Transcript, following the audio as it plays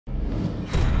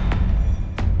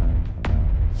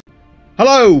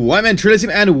Hello, I'm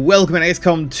EnterElysium and welcome to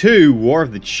XCOM 2, War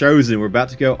of the Chosen. We're about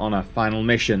to go on our final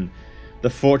mission, the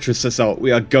Fortress Assault.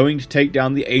 We are going to take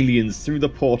down the aliens through the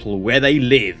portal where they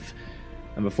live.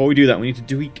 And before we do that, we need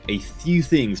to tweak a few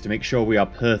things to make sure we are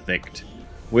perfect.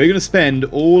 We're going to spend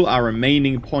all our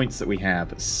remaining points that we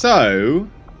have. So,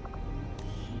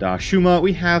 Darshuma,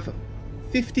 we have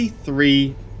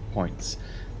 53 points.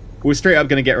 We're straight up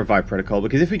going to get Revive Protocol,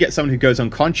 because if we get someone who goes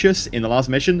unconscious in the last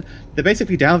mission, they're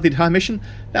basically down for the entire mission.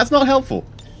 That's not helpful.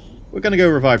 We're going to go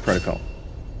Revive Protocol.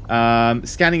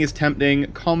 Scanning is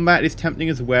tempting. Combat is tempting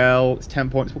as well. It's 10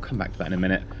 points. We'll come back to that in a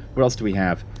minute. What else do we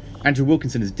have? Andrew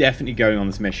Wilkinson is definitely going on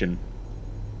this mission.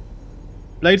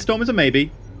 Blade Storm is a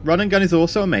maybe. Run and Gun is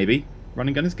also a maybe. Run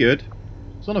and Gun is good.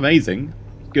 It's not amazing.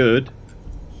 It's good.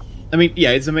 I mean,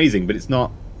 yeah, it's amazing, but it's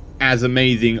not as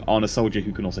amazing on a soldier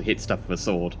who can also hit stuff with a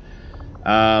sword.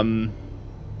 I'm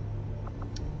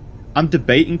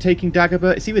debating taking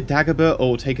Dagobert. It's either Dagobert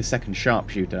or take a second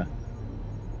sharpshooter.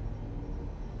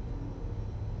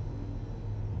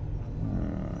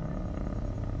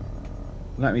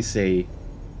 Let me see.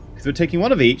 Because we're taking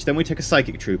one of each, then we take a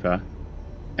Psychic Trooper.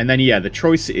 And then, yeah, the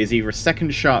choice is either a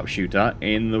second sharpshooter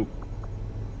in the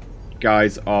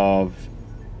guise of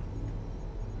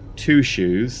Two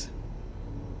Shoes,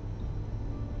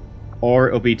 or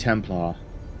it'll be Templar.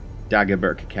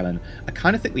 Dagobert Kellen. I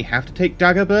kind of think we have to take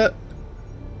Dagobert.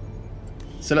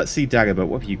 So let's see Dagobert.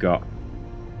 What have you got?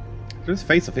 Just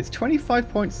face off. It's 25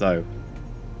 points though.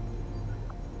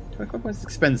 25 points is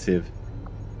expensive.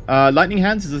 Lightning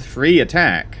Hands is a free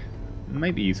attack.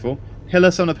 May be useful.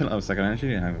 Pillar, Summon a Pillar. Oh, second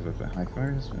energy. High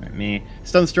fire. Me.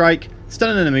 Stun Strike. Stun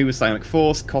an enemy with Psionic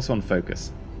Force. Cost 1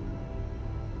 focus.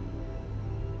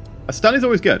 A stun is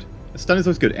always good. A stun is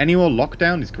always good. Any more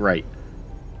lockdown is great.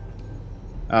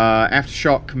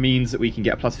 Aftershock means that we can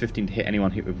get a plus 15 to hit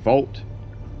anyone hit with Volt.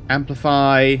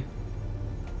 Amplify.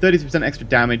 30% extra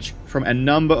damage from a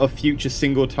number of future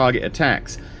single target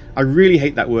attacks. I really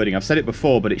hate that wording. I've said it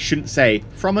before, but it shouldn't say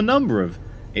from a number of.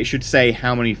 It should say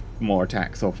how many more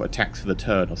attacks, or for attacks for the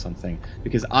turn or something.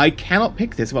 Because I cannot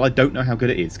pick this, well I don't know how good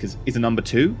it is. Because is a number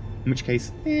 2? In which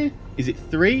case, is it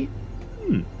 3?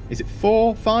 Is it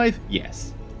 4, 5?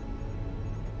 Yes.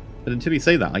 But until you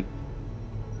say that,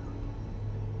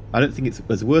 I don't think it's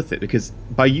as worth it, because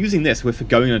by using this, we're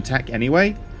forgoing an attack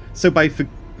anyway. So by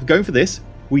going for this,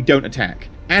 we don't attack.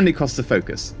 And it costs a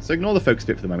focus. So ignore the focus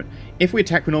bit for the moment. If we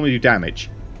attack, we normally do damage.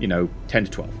 You know, 10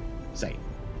 to 12, say.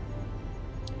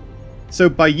 So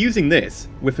by using this,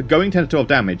 we're forgoing 10 to 12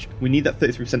 damage. We need that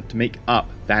 33% to make up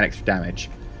that extra damage.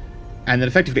 And then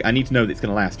effectively, I need to know that it's going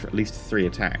to last for at least 3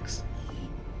 attacks.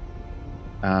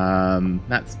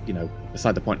 That's, you know,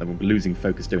 beside the point that we're losing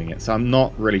focus doing it, so I'm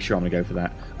not really sure I'm going to go for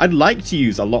that. I'd like to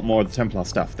use a lot more of the Templar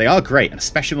stuff. They are great, and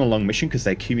especially on a long mission, because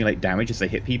they accumulate damage as they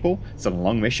hit people. So on a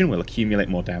long mission, we'll accumulate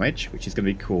more damage, which is going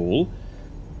to be cool.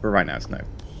 But right now, it's no.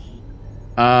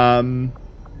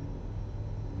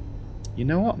 You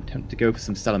know what? I'm tempted to go for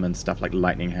some Salaman stuff like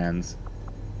Lightning Hands.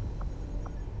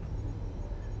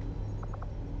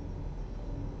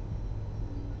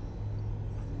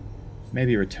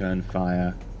 Maybe Return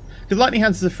Fire. Because Lightning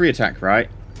Hands is a free attack, right?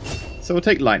 So we'll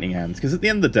take Lightning Hands. Because at the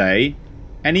end of the day,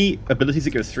 any abilities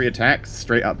that give us 3 attacks,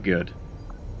 straight up good.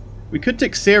 We could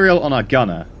take Serial on our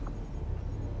Gunner.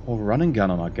 Or Run and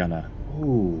Gun on our Gunner.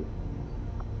 Ooh.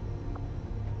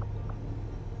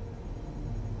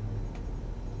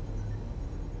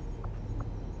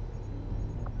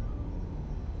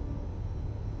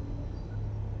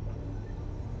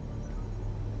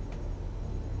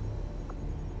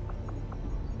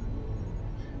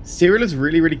 Serial is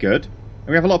really, really good. And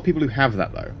we have a lot of people who have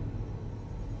that, though.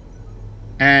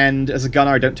 And as a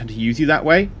gunner, I don't tend to use you that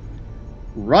way.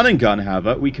 Run and Gun,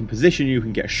 however, we can position you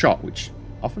and get a shot, which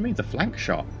often means a flank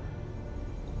shot.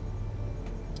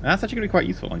 And that's actually going to be quite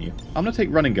useful on you. I'm going to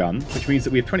take Run and Gun, which means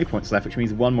that we have 20 points left, which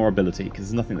means 1 more ability, because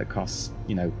there's nothing that costs,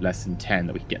 you know, less than 10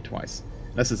 that we can get twice.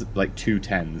 Unless there's, like, 2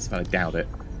 10s, but I doubt it,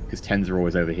 because 10s are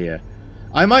always over here.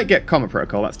 I might get Combat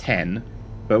Protocol, that's 10,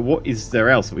 but what is there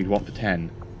else that we'd want for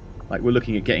 10? Like, we're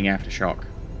looking at getting Aftershock.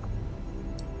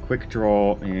 Quick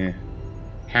Draw,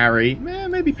 Parry,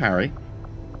 maybe Parry.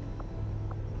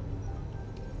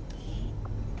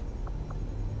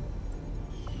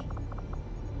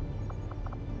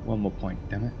 One more point,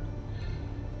 damn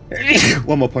it.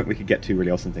 One more point we could get 2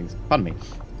 really awesome things. Pardon me.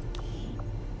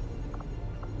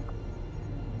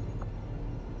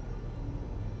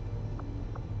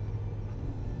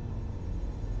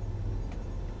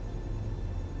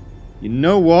 You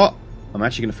know what? I'm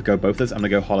actually going to forgo both of those. I'm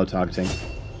going to go Hollow Targeting.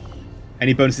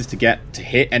 Any bonuses to get to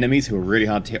hit enemies who are really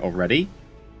hard to hit already?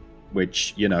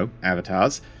 which, you know,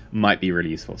 avatars, might be really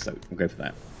useful, so we'll go for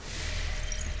that.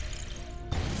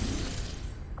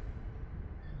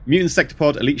 Mutant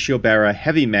Sectopod, Elite Shield Bearer,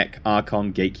 Heavy Mech,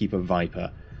 Archon, Gatekeeper,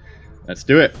 Viper. Let's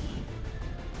do it.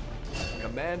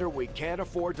 Commander, we can't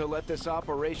afford to let this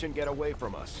operation get away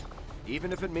from us.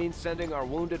 Even if it means sending our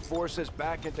wounded forces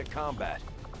back into combat.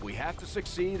 We have to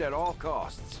succeed at all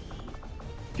costs.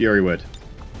 Furywood.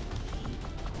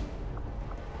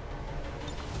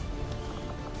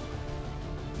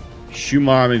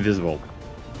 Shumar, I'm invisible.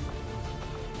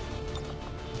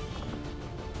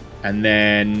 And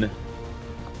then...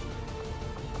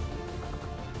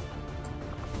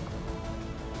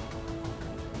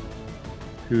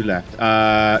 who left?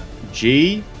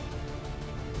 G.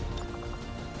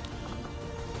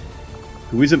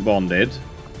 Who isn't bonded.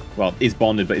 Well, is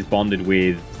bonded, but is bonded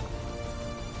with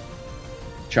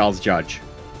Charles Judge.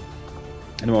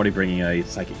 And I'm already bringing a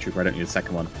Psychic Trooper. I don't need a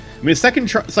second one. I mean, a second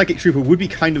Psychic Trooper would be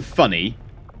kind of funny.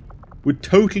 Would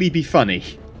totally be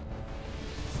funny.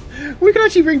 We could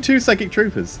actually bring 2 Psychic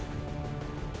Troopers.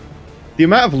 The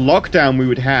amount of lockdown we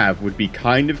would have would be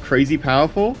kind of crazy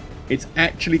powerful. It's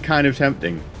actually kind of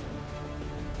tempting.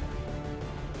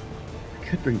 I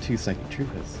could bring 2 Psychic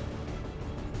Troopers.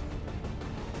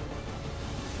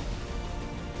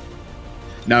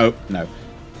 No, no.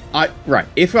 Right,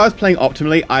 if I was playing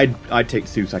optimally, I'd take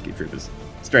 2 Psychic Troopers.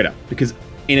 Straight up. Because,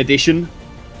 in addition,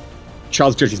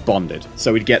 Charles Judge is bonded,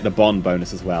 so we'd get the bond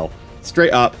bonus as well.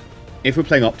 Straight up, if we're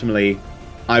playing optimally,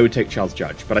 I would take Charles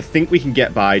Judge. But I think we can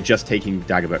get by just taking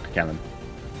Daggerbook Cannon.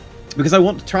 Because I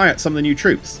want to try out some of the new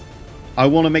troops. I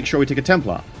want to make sure we take a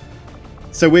Templar.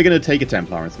 So we're going to take a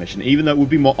Templar on this mission, even though it would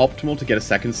be more optimal to get a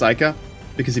second Psyker,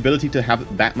 because the ability to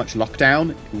have that much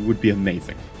lockdown would be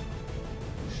amazing.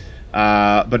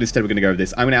 But instead we're going to go with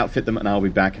this. I'm going to outfit them and I'll be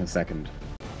back in a second.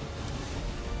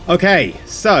 Okay,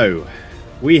 so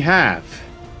we have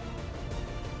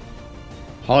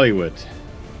Hollywood.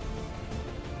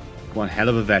 One hell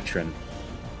of a veteran.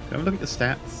 Can I look at the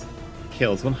stats?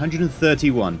 Kills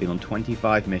 131, been on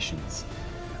 25 missions.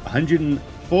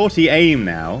 140 aim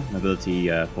now. Mobility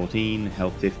 14,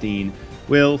 health 15,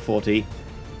 will 40,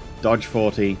 dodge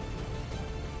 40.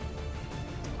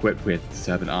 Equipped with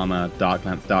Serpent Armor, Dark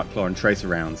Lance, Dark Claw, and Tracer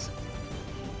rounds.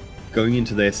 Going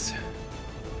into this,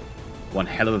 one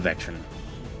hell of a veteran.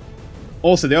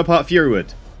 Also, the other part,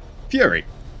 Furywood. Fury.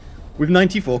 With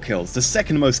 94 kills, the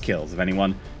second most kills of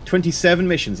anyone. 27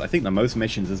 missions, I think the most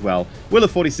missions as well. Will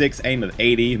of 46, aim of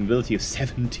 80, mobility of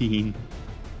 17.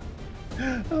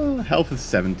 Oh, health of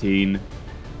 17.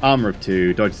 Armor of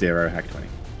 2, dodge 0, hack 20.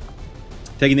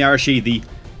 Taking the Arashi, the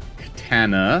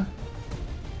Katana.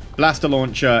 Blaster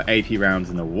launcher, AP rounds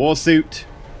in the warsuit.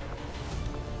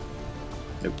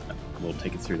 Nope, we'll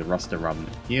take it through the roster rather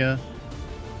than here.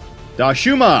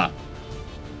 Darshuma!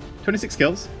 26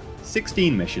 kills,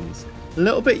 16 missions. A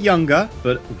little bit younger,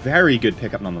 but very good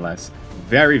pickup nonetheless.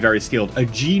 Very, very skilled. A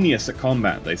genius at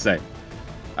combat, they say.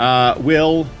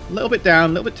 Will, a little bit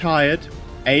down, a little bit tired.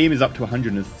 Aim is up to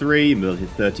 103, mobility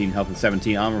 13, health of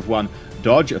 17, armor of 1,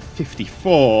 dodge of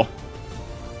 54.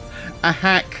 A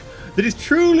hack that is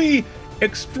truly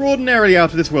extraordinarily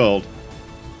out of this world.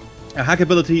 A hack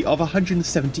ability of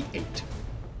 178.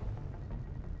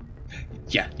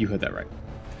 Yeah, you heard that right.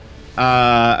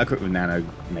 Equipped with nano,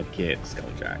 medkit,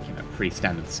 skulljack, you know, pretty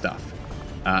standard stuff.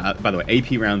 By the way,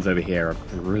 AP rounds over here are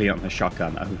brilliant on the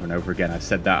shotgun over and over again. I've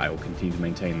said that, I will continue to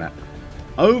maintain that.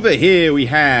 Over here we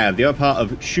have the other part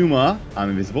of Shumar. I'm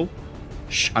invisible.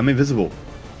 I'm invisible.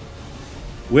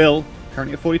 Will,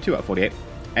 currently at 42 out of 48.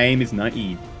 Aim is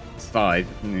 95.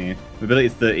 Yeah. Mobility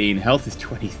is 13. Health is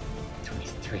 23.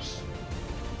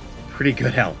 Pretty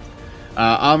good health.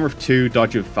 Armor of 2,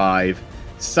 dodge of 5.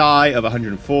 Psi of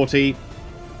 140,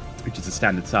 which is a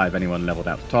standard Psi of anyone leveled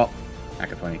out to top.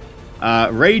 Hack of 20.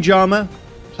 Rage armor,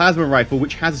 plasma rifle,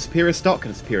 which has a superior stock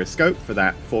and a superior scope for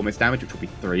that 4 miss damage, which will be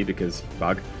 3 because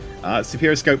bug.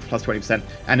 Superior scope plus 20%,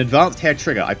 and advanced hair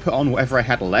trigger. I put on whatever I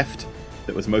had left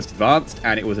that was most advanced,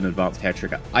 and it was an advanced hair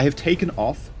trigger. I have taken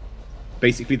off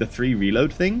basically the 3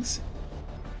 reload things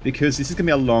because this is going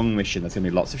to be a long mission. There's going to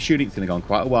be lots of shooting. It's going to go on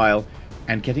quite a while.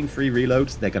 And getting 3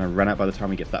 reloads, they're going to run out by the time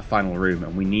we get to that final room,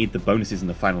 and we need the bonuses in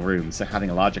the final room, so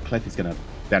having a larger clip is going to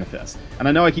benefit us. And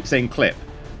I know I keep saying clip.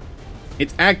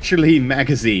 It's actually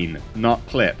magazine, not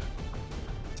clip.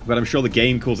 But I'm sure the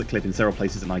game calls it clip in several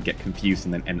places, and I get confused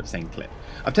and then end up saying clip.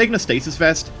 I've taken a stasis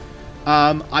vest.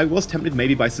 I was tempted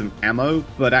maybe by some ammo,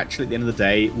 but actually at the end of the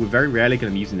day, we're very rarely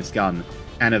going to be using this gun.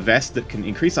 And a vest that can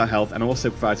increase our health and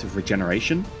also provides with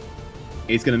regeneration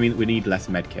is going to mean that we need less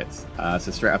medkits.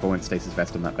 So straight up I went stasis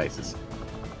vest on that basis.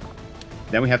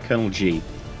 Then we have Colonel G.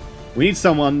 We need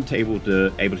someone to able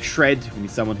to shred. We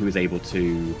need someone who is able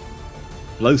to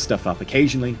blow stuff up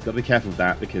occasionally. Got to be careful with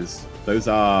that because those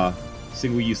are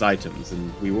single-use items,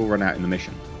 and we will run out in the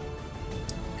mission.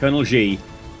 Colonel G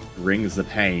brings the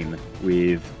pain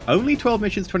with only 12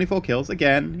 missions, 24 kills.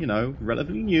 Again, you know,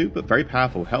 relatively new, but very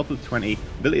powerful. Health of 20,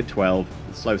 ability of 12,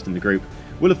 the slowest in the group.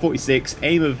 Will of 46,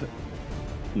 aim of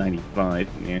 95,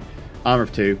 yeah. Armor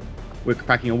of 2. We're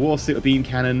packing a war suit, a beam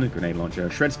cannon, a grenade launcher,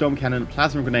 a shred storm cannon,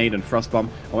 plasma grenade, and frost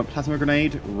bomb. I want plasma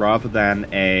grenade rather than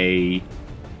a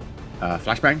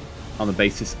flashbang on the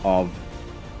basis of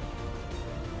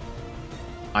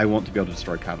I want to be able to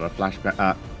destroy cover. Flashbang,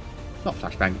 not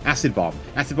flashbang, acid bomb.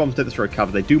 Acid bombs don't destroy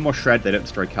cover. They do more shred, they don't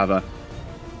destroy cover.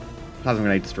 Plasma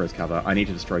grenade destroys cover. I need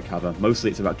to destroy cover.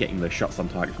 Mostly it's about getting the shots on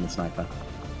target from the sniper.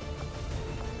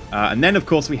 And then, of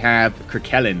course, we have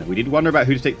Krakelin. We did wonder about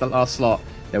who to take the last slot.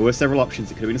 There were several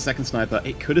options. It could have been a second sniper.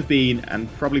 It could have been,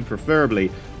 and probably preferably,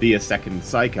 be a second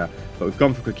psyker. But we've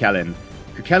gone for Krakelin.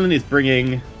 Krakelin is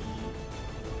bringing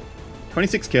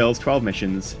 26 kills, 12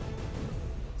 missions,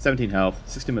 17 health,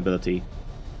 60 mobility,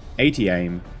 80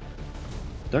 aim,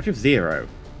 dodge of 0,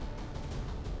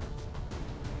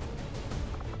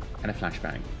 and a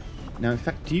flashbang. Now, in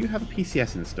fact, do you have a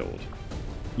PCS installed?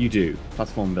 You do.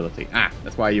 Plus 4 mobility. Ah,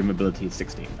 that's why your mobility is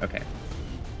 16. Okay.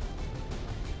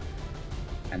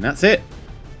 And that's it.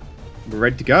 We're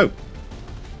ready to go.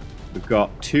 We've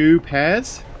got 2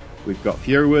 pairs. We've got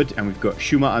Furywood and we've got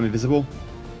Shuma, I'm Invisible.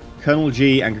 Colonel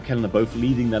G and Krakelin are both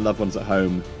leaving their loved ones at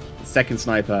home. The second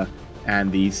sniper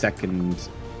and the second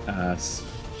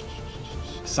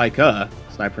Psyker,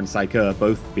 Sniper and Psyker,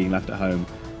 both being left at home.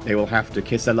 They will have to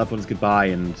kiss their loved ones goodbye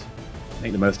and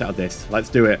make the most out of this. Let's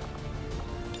do it.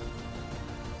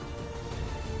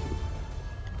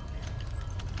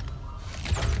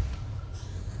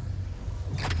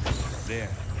 There.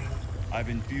 I've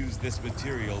infused this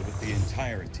material with the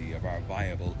entirety of our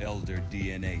viable Elder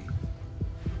DNA.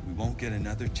 We won't get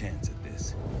another chance at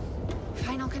this.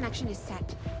 Final connection is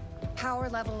set. Power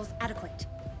levels adequate.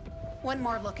 One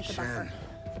more look at the buffer.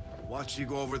 Watch you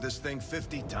go over this thing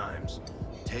 50 times.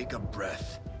 Take a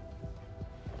breath.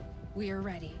 We're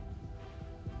ready.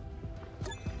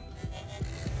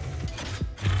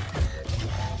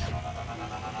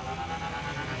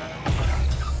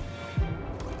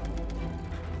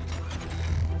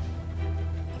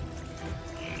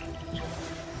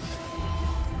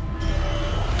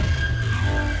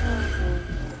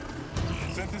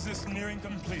 Synthesis nearing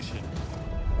completion.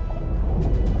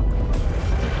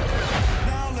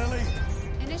 Now, Lily!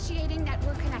 Initiating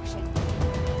network connection.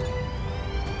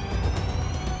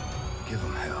 Give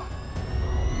him hell.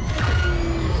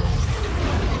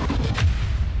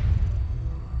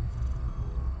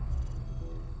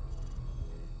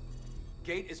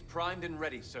 Gate is primed and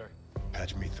ready, sir.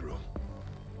 Patch me through.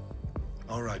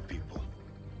 All right, people.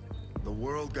 The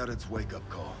world got its wake-up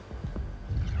call.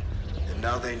 And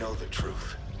now they know the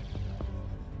truth.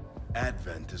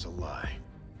 Advent is a lie.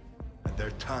 And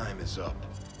their time is up.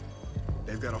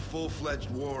 They've got a full-fledged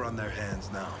war on their hands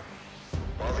now.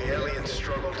 While the aliens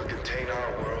struggle to contain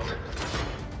our world,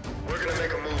 we're gonna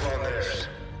make a move on theirs.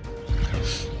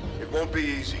 It won't be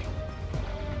easy.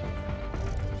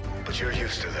 But you're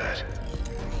used to that.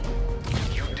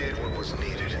 You did what was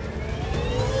needed.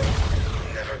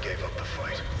 Never gave up the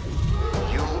fight.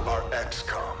 You are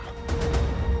XCOM.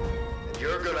 And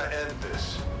you're gonna end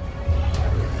this.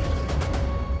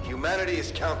 Humanity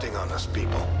is counting on us,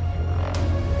 people.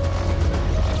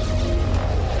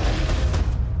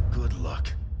 Good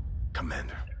luck,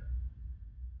 Commander.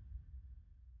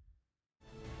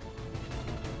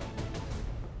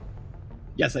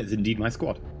 Yes, that is indeed my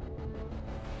squad.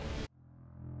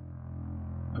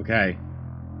 Okay.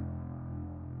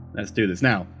 Let's do this.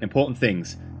 Now, important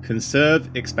things.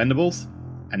 Conserve expendables,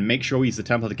 and make sure we use the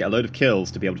Templar to get a load of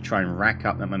kills to be able to try and rack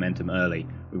up that momentum early.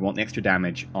 We want the extra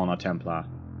damage on our Templar.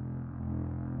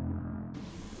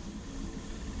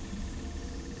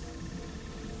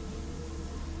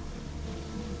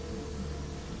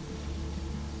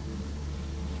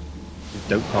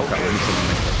 Don't cock up when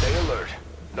someone. Stay alert.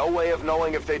 No way of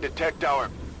knowing if they detect our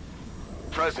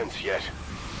presence yet.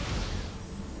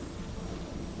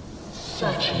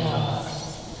 Such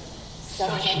loss,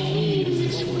 such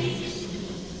needless waste.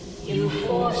 You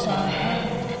force our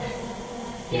hand,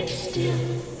 yet still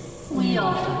we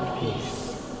offer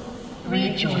peace.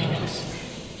 Rejoin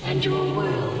us, and your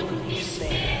world will be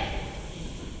spared.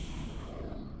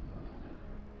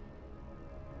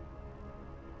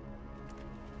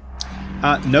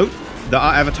 Note that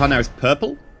our avatar now is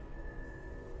purple.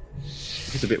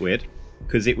 It's a bit weird,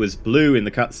 because it was blue in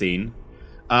the cutscene.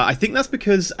 I think that's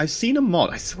because I've seen a mod.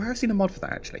 I swear I've seen a mod for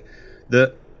that, actually.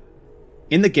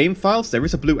 In the game files, there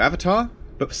is a blue avatar,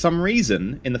 but for some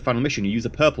reason, in the final mission, you use a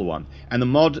purple one. And the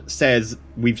mod says,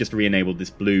 we've just re-enabled this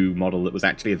blue model that was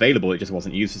actually available, it just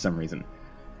wasn't used for some reason.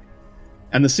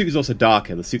 And the suit is also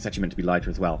darker, the suit's actually meant to be lighter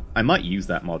as well. I might use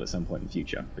that mod at some point in the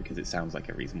future, because it sounds like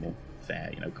a reasonable,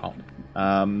 fair, comp.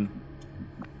 Right,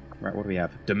 what do we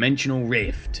have? Dimensional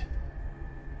Rift.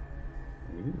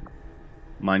 Ooh.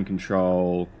 Mind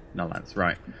Control. No, that's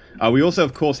right. We also,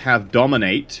 of course, have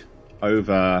Dominate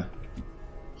over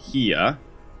here.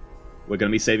 We're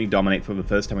going to be saving Dominate for the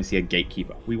first time we see a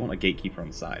Gatekeeper. We want a Gatekeeper on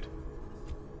the side.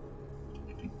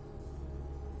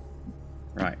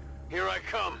 Right. Here I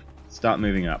come. Start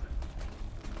moving up.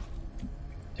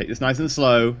 Take this nice and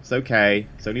slow. It's okay.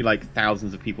 It's only like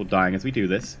thousands of people dying as we do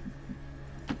this.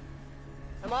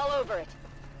 I'm all over it.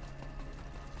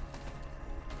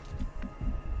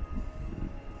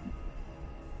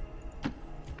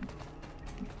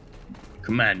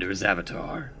 Commander's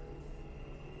Avatar.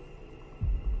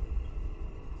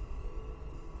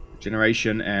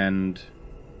 Generation and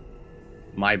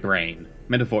My Brain.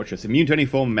 Mental Fortress. Immune to any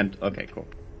form of mental... Okay, cool.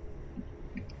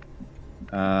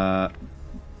 Oh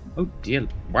dear.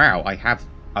 Wow, I have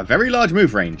a very large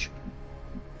move range.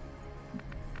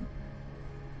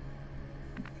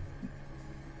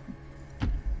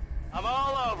 I'm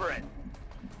all over it.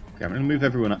 Okay, I'm going to move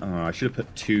everyone... Oh, I should have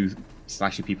put 2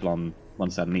 slashy people on one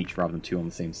side on each rather than 2 on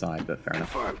the same side, but fair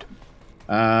enough. Confirmed.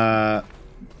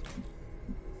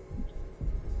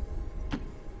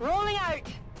 Rolling out.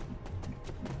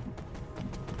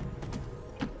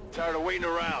 Tired of waiting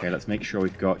around. Okay, let's make sure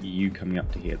we've got you coming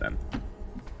up to here then.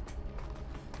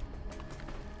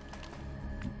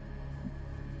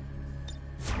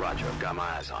 Roger, I've got my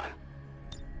eyes on.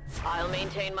 I'll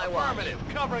maintain my watch. Affirmative,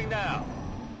 covering now.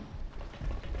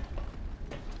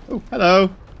 Oh, hello.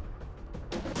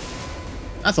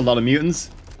 That's a lot of mutants.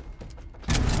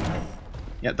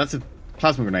 Yeah, that's a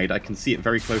plasma grenade. I can see it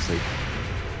very closely.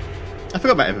 I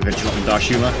forgot about Ever-Vigilant and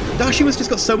Darshuma. Darshuma's just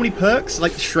got so many perks,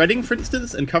 like shredding, for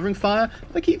instance, and covering fire.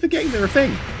 I keep forgetting they're a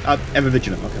thing.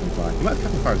 Ever-Vigilant, not covering fire. You might have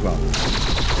covering fire as well.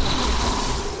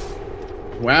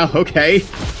 Wow, okay.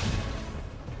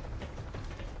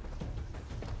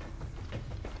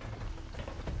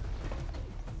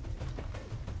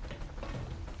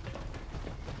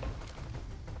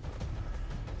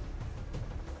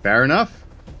 Fair enough.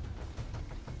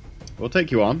 We'll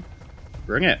take you on.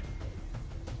 Bring it.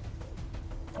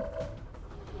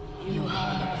 You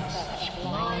have such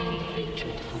blind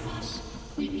hatred for us.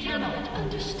 We cannot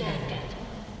understand it.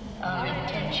 Our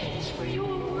intentions for your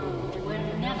world were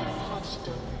never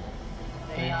hostile.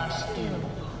 They are still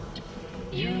not.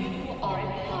 You are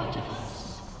a part of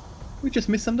us. We just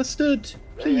misunderstood.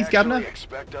 They Please, actually Governor.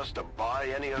 expect us to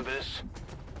buy any of this?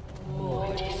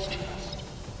 More distrust.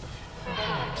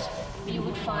 Perhaps you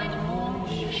would find more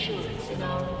reassurance in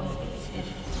our words if...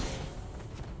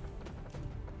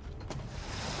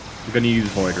 We're going to use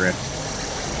Void Rift.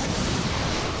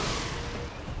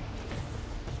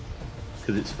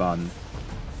 Because it's fun.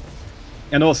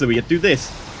 And also we get to do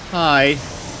this. Hi.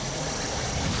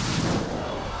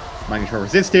 Mind Control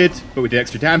resisted, but we did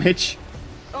extra damage.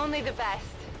 Only the best.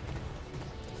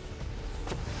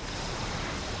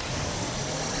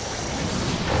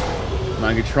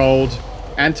 Mind controlled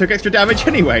and took extra damage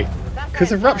anyway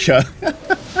because of rupture.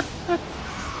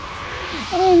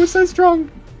 Oh, we're so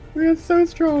strong. We are so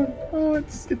strong. Oh,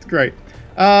 it's great.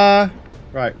 Right,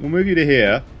 we'll move you to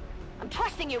here. I'm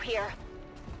trusting you here.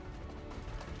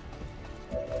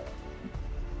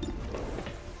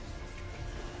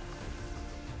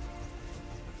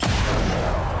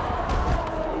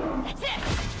 That's it.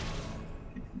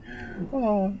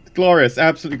 Oh, it's glorious,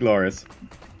 absolutely glorious.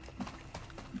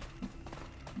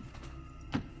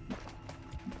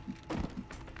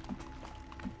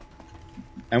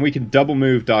 And we can double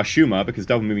move Darshuma, because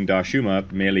double moving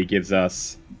Darshuma merely gives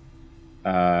us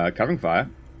covering fire.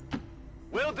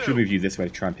 Will do. Should move you this way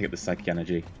to try and pick up the psychic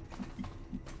energy.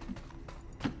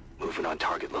 Moving on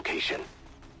target location.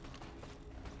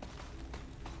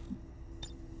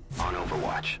 On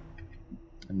Overwatch.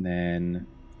 And then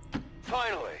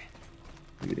Finally.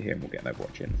 move it here and we'll get an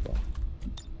Overwatch in as well.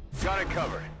 Got it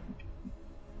covered.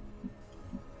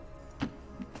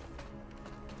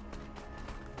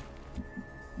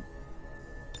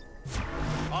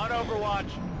 On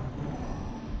Overwatch.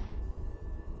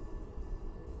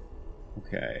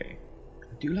 Okay.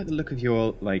 I do like the look of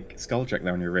your, like, skull check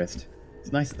there on your wrist.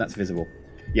 It's nice that that's visible.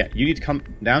 Yeah, you need to come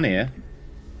down here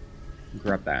and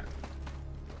grab that.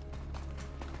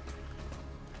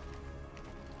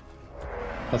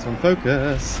 +1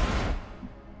 focus.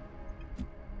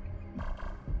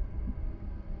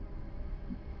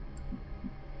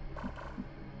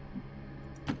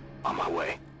 On my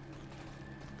way.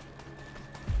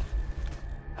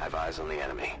 I have eyes on the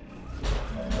enemy.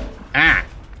 Ah!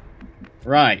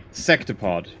 Right,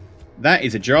 Sectopod. That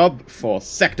is a job for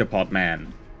Sectopod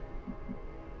Man.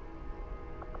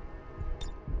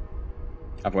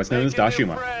 Otherwise known as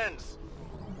Darshuma.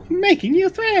 Making new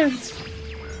friends!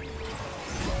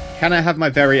 Can I have my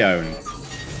very own?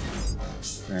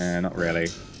 Not really.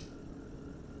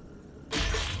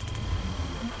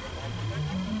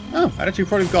 Oh, I actually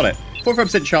probably got it.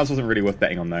 45% chance wasn't really worth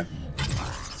betting on, though.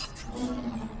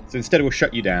 So instead we'll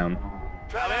shut you down.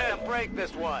 Try to break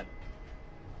this one.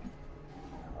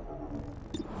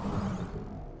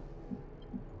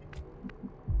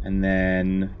 And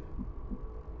then...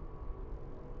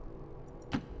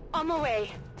 On my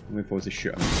way. move forward to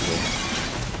shoot.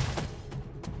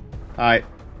 Hi.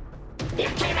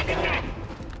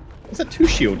 Is that 2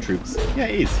 shield troops? Yeah,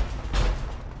 it is.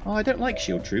 Oh, I don't like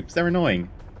shield troops. They're annoying.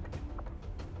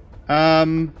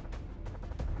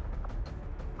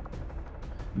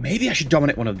 Maybe I should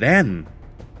dominate one of them.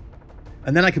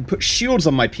 And then I can put shields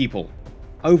on my people.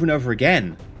 Over and over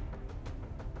again.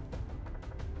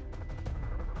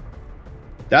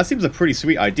 That seems a pretty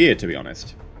sweet idea, to be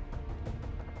honest.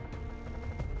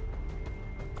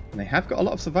 And they have got a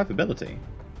lot of survivability.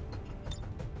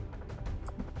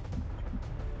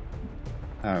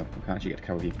 Oh, I can't actually get to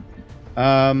cover view.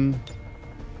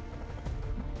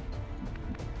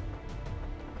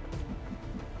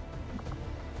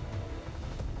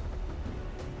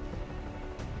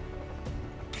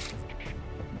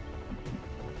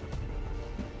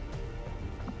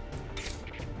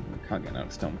 Can't get out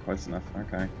of stone close enough.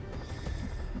 Okay.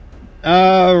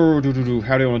 How do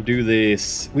I want to do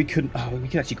this? We could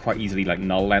actually quite easily like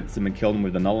null lance them and kill them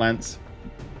with the null lance.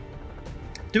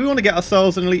 Do we want to get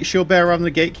ourselves an elite shield bearer rather than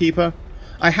a gatekeeper?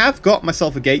 I have got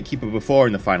myself a gatekeeper before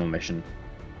in the final mission.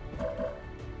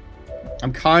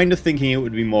 I'm kind of thinking it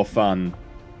would be more fun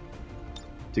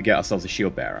to get ourselves a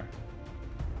shield bearer.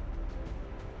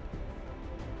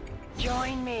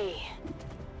 Join me.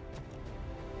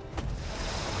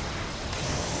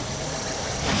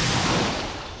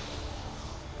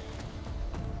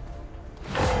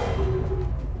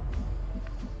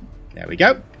 There we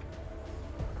go.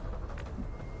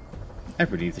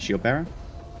 Everybody needs a shield bearer.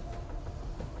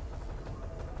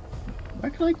 Where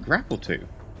can I grapple to?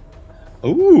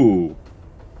 Ooh.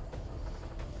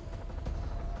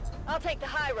 I'll take the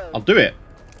high road. I'll do it.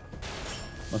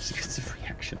 Mostly because it's a free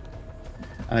action.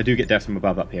 And I do get death from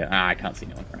above up here. Ah, I can't see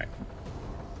no one. Right.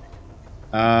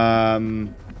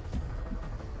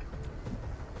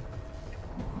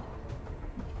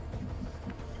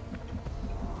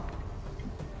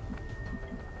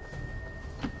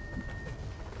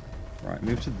 Right,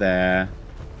 move to there.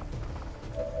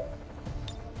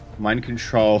 Mind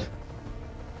control.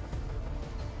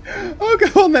 Oh,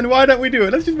 go on then. Why don't we do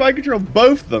it? Let's just mind control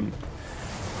both of them.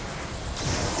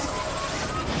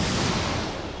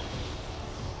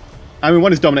 I mean,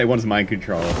 one is dominate, one is mind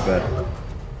control, but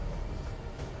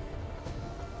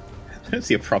I don't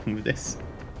see a problem with this.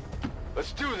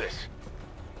 Let's do this.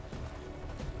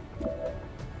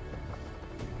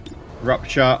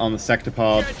 Rupture on the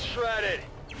Sectopod. Get shredded.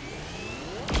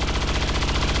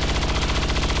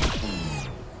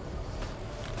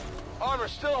 Armor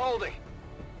still holding.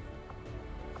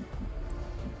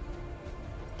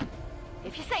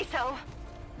 If you say so.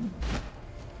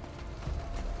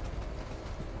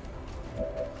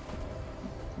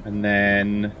 And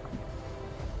then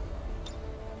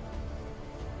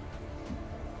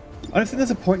I don't think there's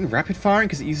a point in rapid firing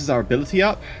because it uses our ability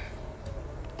up.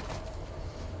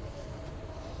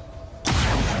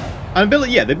 And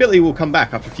ability, yeah, the ability will come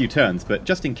back after a few turns, but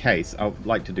just in case, I would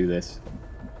like to do this.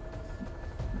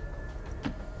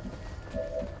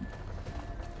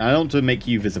 And I don't want to make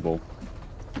you visible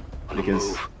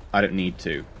because I don't need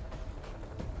to.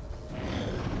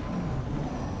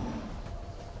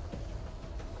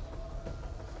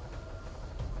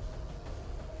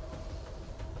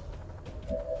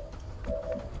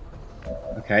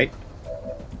 Okay.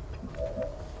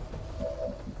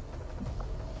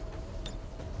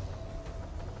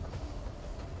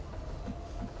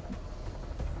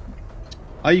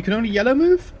 Oh, you can only yellow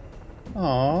move?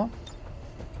 Aww.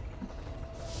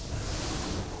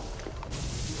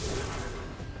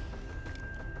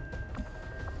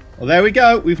 Well, there we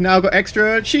go. We've now got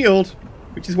extra shield,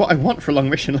 which is what I want for a long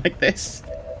mission like this.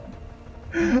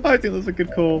 I think that's a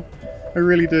good call. I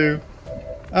really do.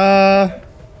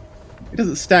 It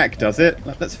doesn't stack, does it?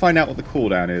 Let's find out what the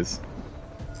cooldown is.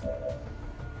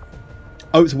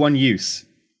 Oh, it's 1 use.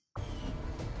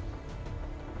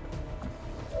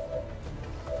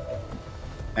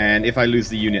 And if I lose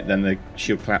the unit, then the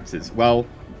shield collapses. Well,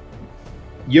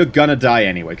 you're gonna die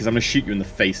anyway, because I'm gonna shoot you in the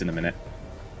face in a minute.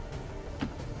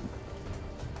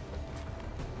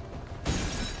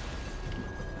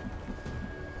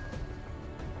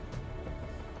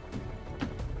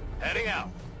 Heading out.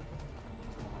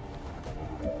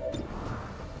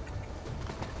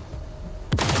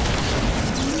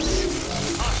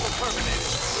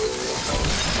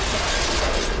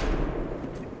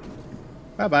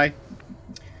 Bye-bye.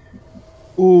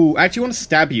 Ooh, I actually want to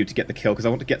stab you to get the kill, because I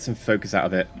want to get some focus out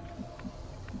of it.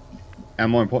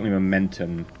 And more importantly,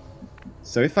 momentum.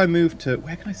 So if I move to...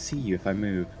 Where can I see you if I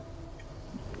move?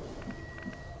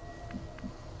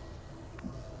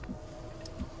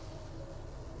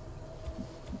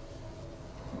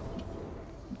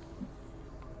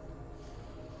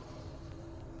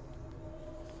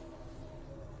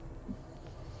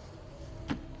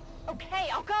 Okay,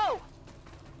 I'll go!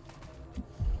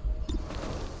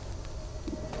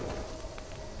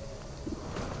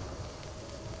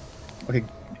 Okay,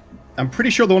 I'm pretty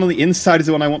sure the one on the inside is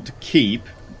the one I want to keep.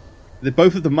 They're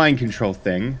both of the mind control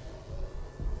thing.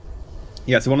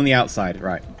 Yeah, it's the one on the outside,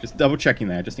 right. Just double checking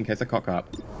there, just in case I cock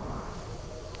up.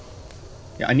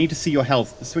 Yeah, I need to see your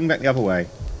health. Swing back the other way.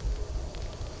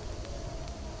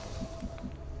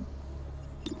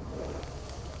 I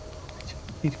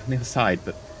need to put on the other side,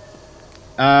 but...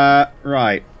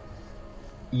 right.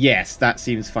 Yes, that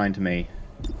seems fine to me.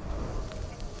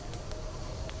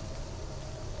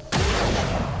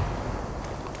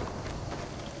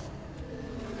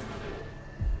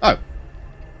 Oh.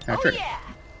 How tricky. Yeah.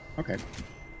 Okay.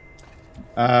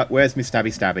 Where's my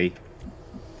stabby stabby?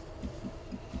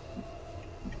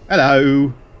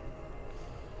 Hello.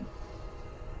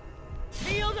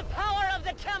 Feel the power of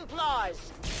the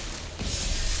Templars!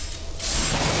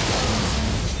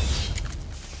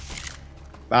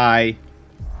 Bye.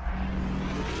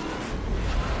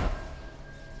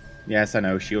 Yes, I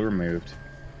know. Shield removed.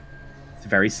 It's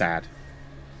very sad.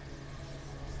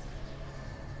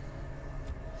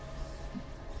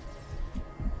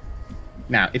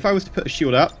 Now, if I was to put a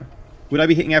shield up, would I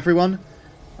be hitting everyone?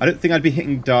 I don't think I'd be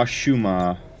hitting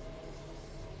Darshumar.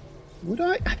 Would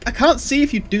I? I can't see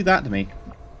if you do that to me.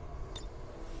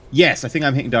 Yes, I think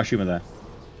I'm hitting Darshumar there.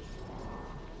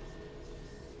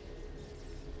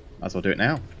 Might as well do it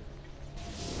now.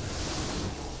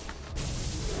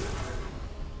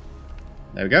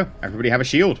 There we go. Everybody have a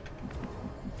shield.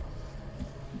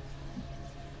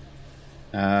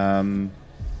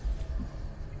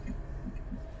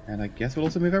 And I guess we'll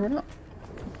also move everyone up.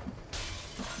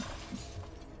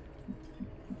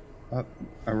 Up,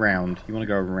 around. You want to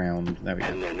go around. There we go.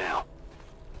 In there now.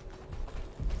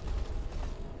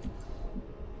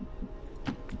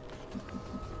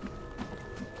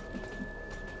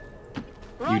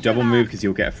 You double move because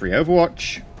you'll get a free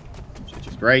Overwatch, which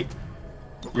is great.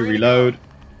 You reload.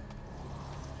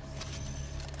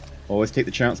 Always take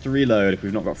the chance to reload if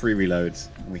we've not got free reloads.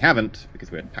 And we haven't,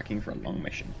 because we're packing for a long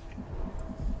mission.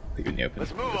 Put you in the open.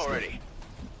 Let's move already.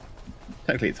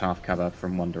 Technically it's half cover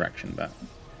from one direction, but...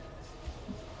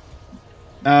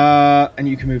 and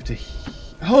you can move to...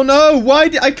 Oh no! Why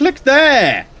did I click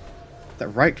there? That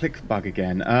right click bug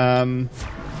again. On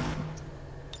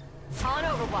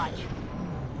Overwatch.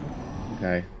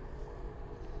 Okay.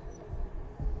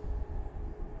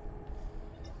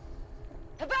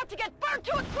 About to get burnt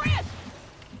to a crisp!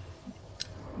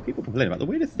 People complain about the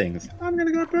weirdest things. I'm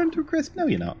gonna go burn to a crisp. No,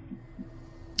 you're not.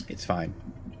 It's fine.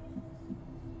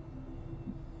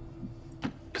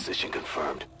 Position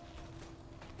confirmed.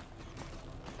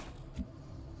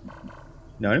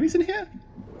 No enemies in here?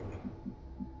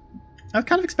 I was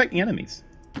kind of expecting enemies.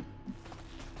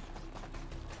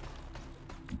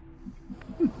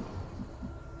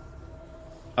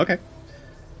 Okay.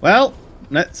 Well,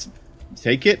 let's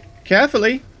take it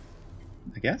carefully,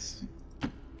 I guess.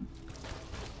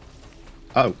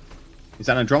 Oh. Is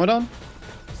that an Andromedon?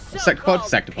 Sectopod?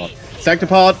 Sectopod.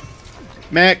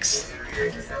 Sectopod! Mechs!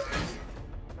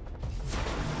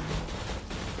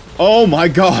 Oh my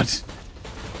god!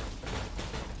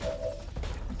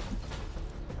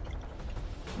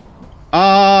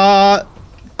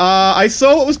 I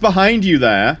saw what was behind you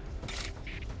there.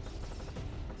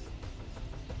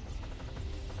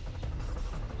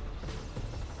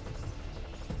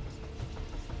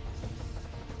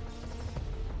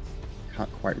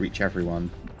 Can't quite reach everyone.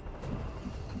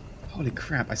 Holy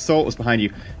crap, I saw what was behind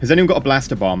you. Has anyone got a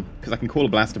blaster bomb? Because I can call a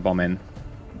blaster bomb in.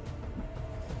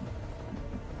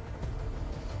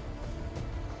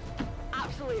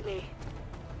 Absolutely.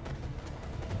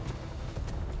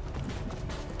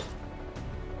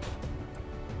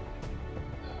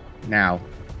 Now,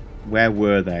 where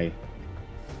were they?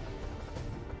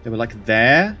 They were like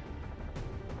there.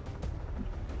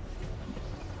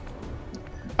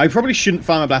 I probably shouldn't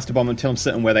farm a blaster bomb until I'm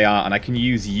certain where they are, and I can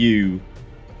use you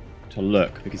to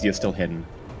look because you're still hidden.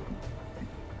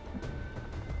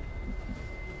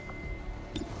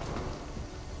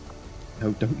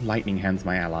 No, don't lightning hands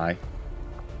my ally.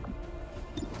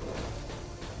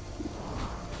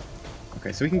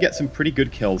 Okay, so we can get some pretty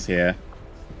good kills here.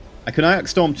 I can Ionic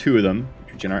Storm 2 of them,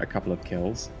 which would generate a couple of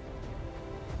kills.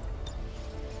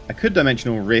 I could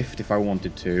Dimensional Rift if I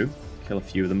wanted to. Kill a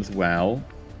few of them as well.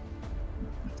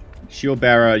 Shield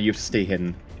Bearer, you have to stay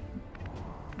hidden.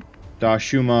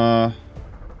 Darshuma.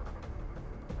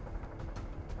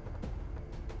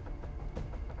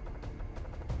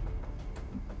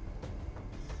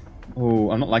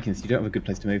 Oh, I'm not liking this. You don't have a good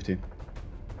place to move to.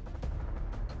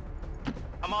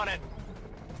 I'm on it.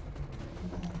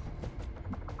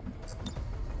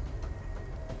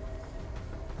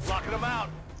 Blocking them out.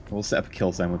 We'll set up a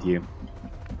kill zone with you.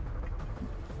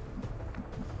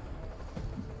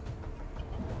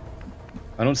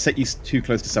 I don't set you too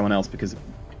close to someone else because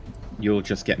you'll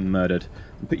just get murdered.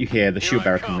 I'll put you here. The Shield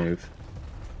Bearer can move.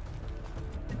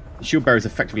 The Shield Bearer is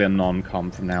effectively a non-com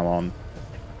from now on.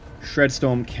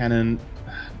 Shredstorm Cannon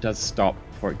does stop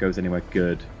before it goes anywhere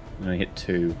good. I'm going to hit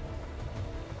 2.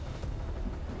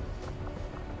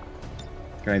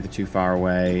 Going either too far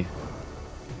away.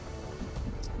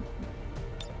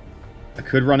 I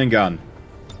could run and gun.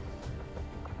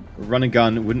 Run and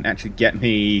gun wouldn't actually get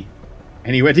me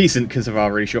anywhere decent because of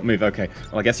our really short move. Okay,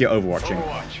 well I guess you're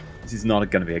overwatching. This is not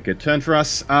going to be a good turn for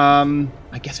us. I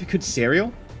guess we could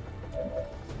serial.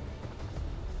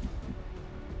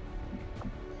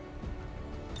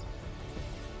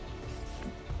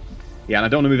 Yeah, and I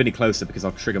don't want to move any closer because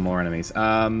I'll trigger more enemies.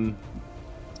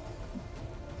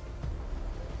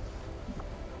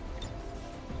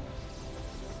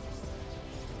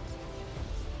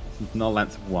 Null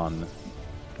length 1.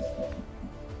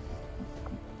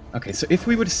 Okay, so if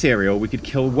we were to serial, we could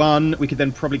kill 1. We could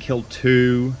then probably kill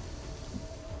 2.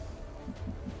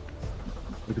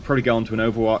 We could probably go on to an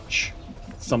Overwatch.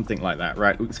 Something like that,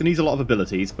 right? It's going to use a lot of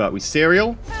abilities, but we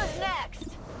serial. Who's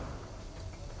next?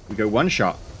 We go 1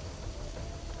 shot.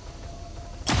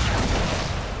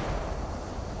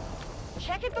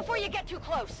 Check it before you get too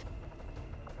close.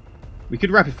 We could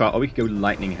rapid fire, or we could go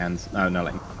lightning hands. No,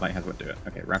 lightning hands won't do it.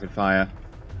 Okay, rapid fire.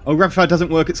 Oh, rapid fire doesn't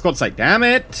work at squad site. Damn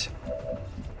it!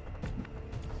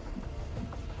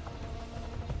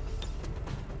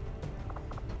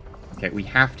 Okay, we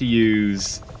have to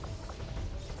use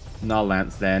Null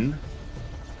Lance then.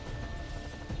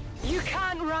 You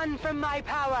can't run from my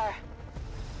power.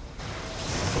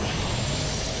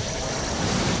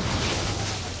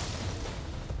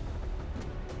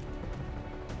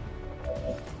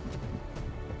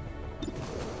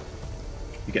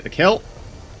 You get the kill.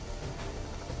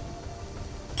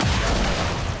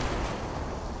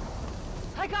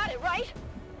 I got it, right?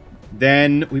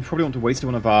 Then we probably want to waste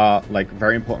one of our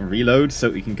very important reloads so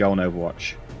we can go on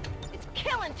Overwatch. It's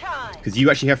killing time. Because you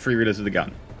actually have 3 reloads with the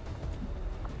gun.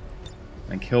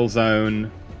 And kill zone.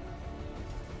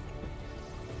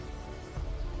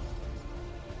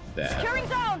 There. Securing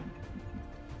zone.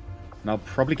 And I'll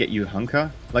probably get you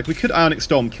Hunker. We could Ionic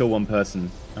Storm kill 1 person.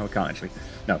 No, we can't actually.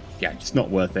 No, yeah, just not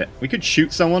worth it. We could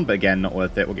shoot someone, but again, not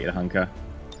worth it. We'll get you a Hunker.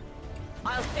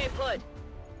 I'll stay put.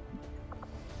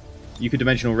 You could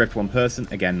Dimensional Rift 1 person.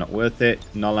 Again, not worth it.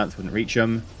 Null Lance wouldn't reach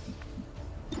them.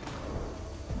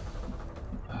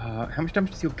 How much damage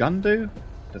does your gun do?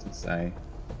 Doesn't say.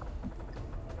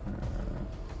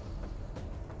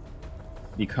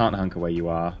 You can't Hunker where you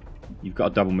are. You've got a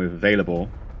double move available.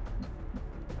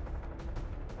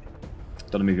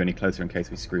 Don't want to move you any closer in case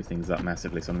we screw things up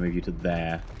massively, so I'm going to move you to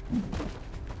there.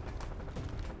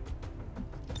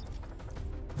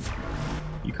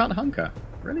 You can't Hunker.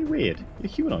 Really weird.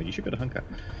 You're humanoid, you should be able to Hunker.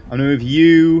 I'm going to move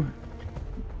you...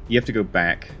 You have to go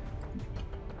back.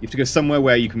 You have to go somewhere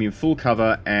where you can be in full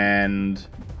cover and...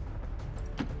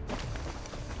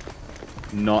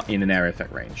 not in an area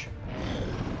effect range.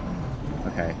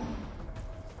 Okay.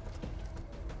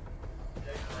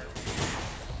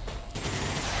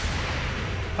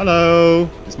 Hello!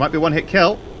 This might be a 1-hit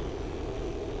kill.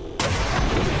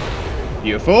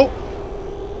 Beautiful.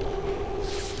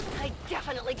 I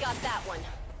definitely got that one.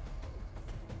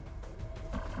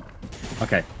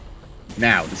 Okay.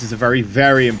 Now, this is a very,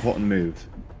 very important move.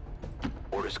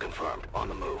 Orders confirmed. On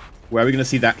the move. Where are we going to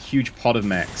see that huge pod of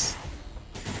mechs?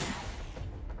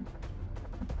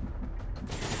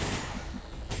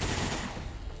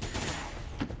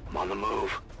 I'm on the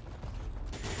move.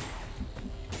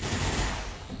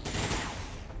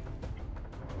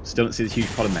 Still don't see this huge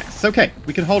pod of mechs. It's okay.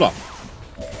 We can hold off.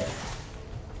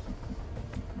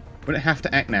 We don't have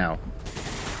to act now.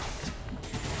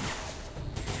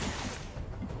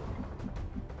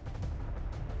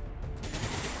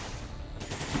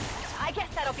 I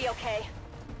guess that'll be okay.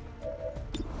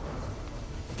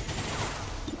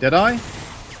 Did I?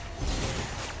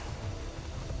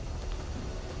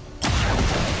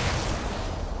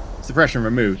 Suppression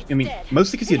removed. I mean, Dead.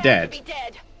 mostly because you're He has dead. to be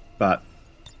dead. But,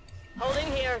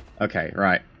 Holding here. okay,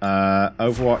 right.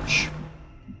 Overwatch.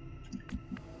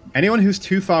 Anyone who's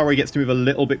too far away gets to move a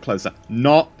little bit closer.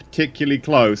 Not particularly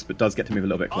close, but does get to move a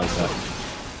little bit closer.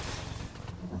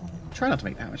 Try not to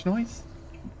make that much noise.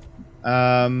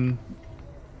 That's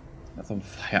on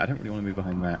fire. I don't really want to move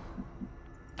behind that.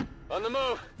 On the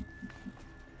move.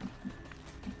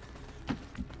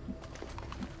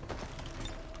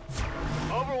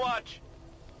 Overwatch.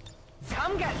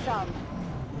 Come get some.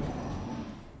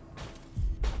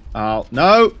 Oh,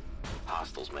 no!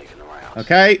 Hostiles making the rounds.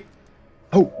 Okay.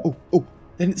 Oh.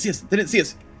 They didn't see us. They didn't see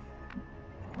us.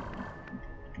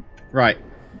 Right.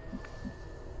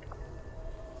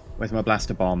 Where's my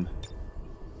blaster bomb?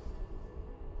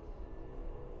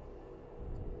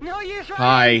 No use running.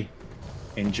 Hi.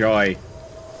 Enjoy.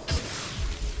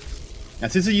 Now,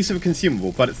 this is a use of a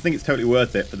consumable, but I think it's totally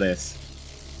worth it for this.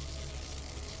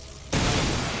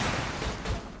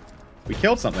 We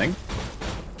killed something.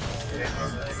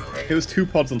 It was 2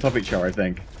 pods on top of each other, I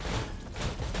think.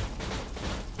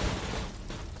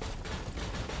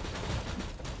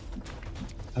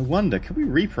 I wonder, could we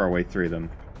Reaper our way through them?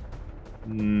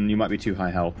 You might be too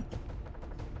high health.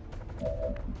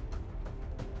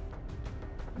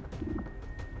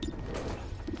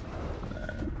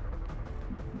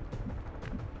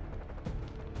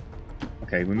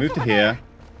 Okay, we move to here.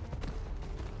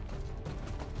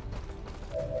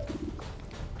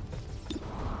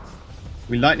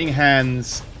 We lightning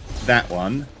hands that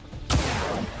one.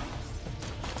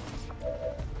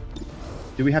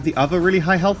 Do we have the other really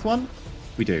high health one?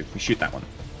 We do. We shoot that one.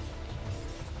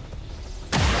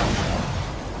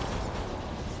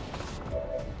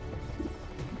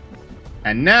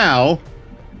 And now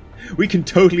we can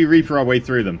totally Reaper our way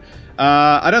through them.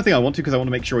 I don't think I want to because I want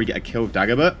to make sure we get a kill with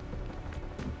Dagobert.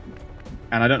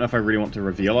 And I don't know if I really want to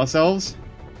reveal ourselves.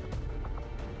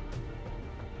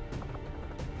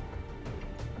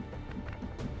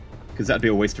 Because that'd be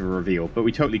a waste of a reveal, but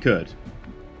we totally could.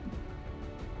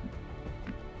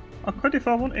 I could if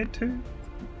I wanted to.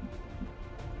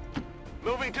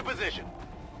 Moving to position.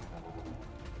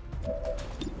 Right,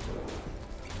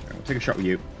 we'll take a shot with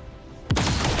you.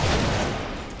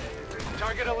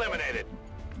 Target eliminated.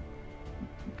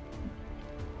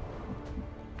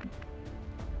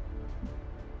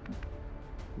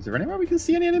 Is there anywhere we can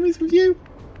see any enemies with you?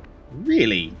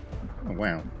 Really? Oh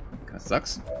wow. Kinda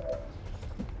sucks.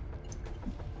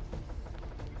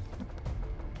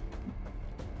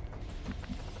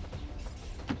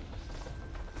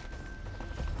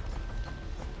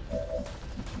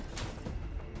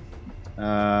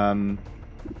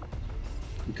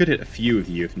 We could hit a few of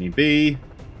you if need be.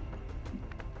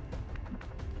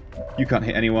 You can't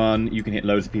hit anyone. You can hit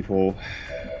loads of people.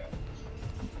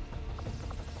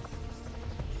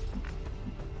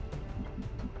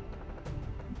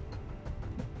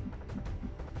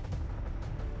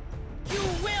 You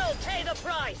will pay the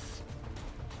price.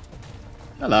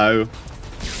 Hello.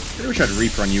 I wish I'd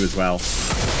Reaper on you as well.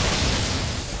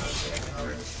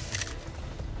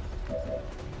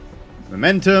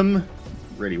 Momentum.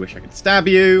 Really wish I could stab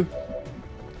you.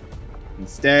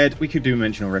 Instead, we could do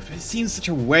Dimensional Rift. It seems such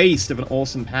a waste of an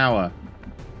awesome power.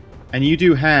 And you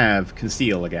do have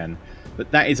Conceal again,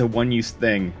 but that is a one-use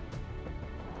thing.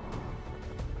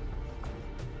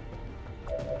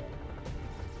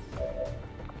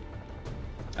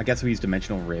 I guess we use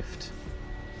Dimensional Rift.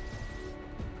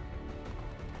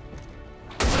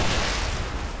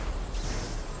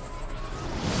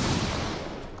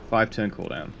 Five-turn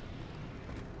cooldown.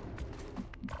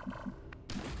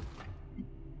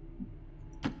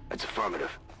 That's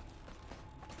affirmative.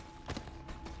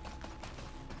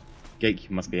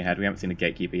 Gatekeeper must be ahead. We haven't seen a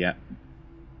Gatekeeper yet.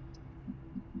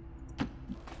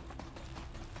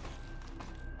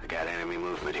 I got enemy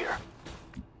movement here.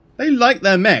 They like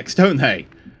their mechs, don't they?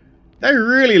 They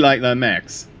really like their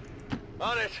mechs.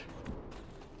 On it.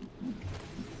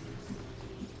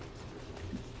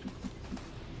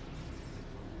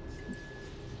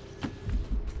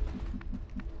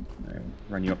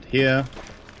 Run you up to here.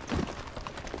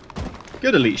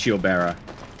 Good elite shield bearer.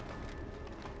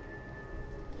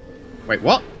 Wait,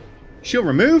 what? Shield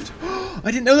removed? I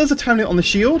didn't know there was a time limit on the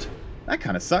shield. That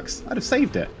kind of sucks. I'd have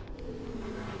saved it.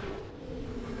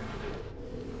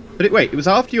 But wait, it was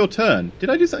after your turn. Did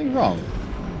I do something wrong?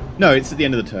 No, it's at the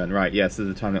end of the turn, right? Yes, there's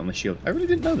a time limit on the shield. I really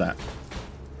didn't know that.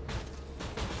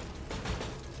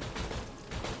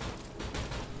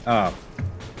 Oh.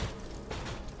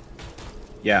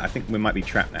 Yeah, I think we might be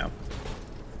trapped now.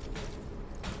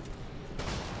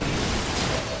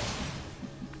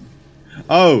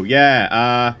 Oh,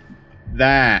 yeah,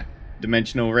 that.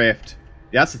 Dimensional rift.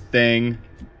 That's a thing.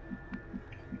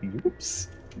 Whoops.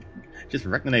 Just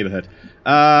wrecked the neighborhood.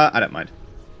 I don't mind.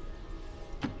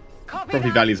 Property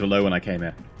values were low when I came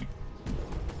here.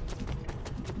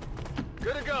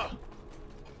 Good to go.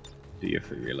 Do your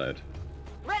free reload.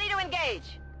 Ready to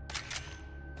engage.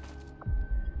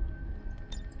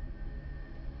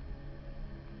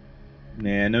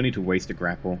 Nah, no need to waste a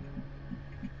grapple.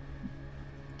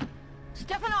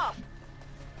 Stepping off.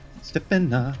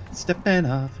 Stepping off, stepping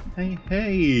off. Hey,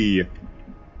 hey.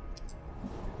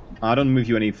 I don't move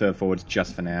you any further forwards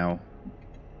just for now.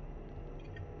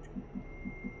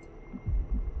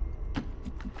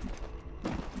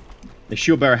 The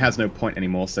shield bearer has no point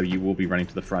anymore, so you will be running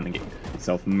to the front and get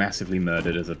yourself massively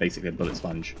murdered as basically a bullet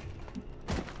sponge.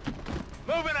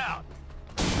 Moving out.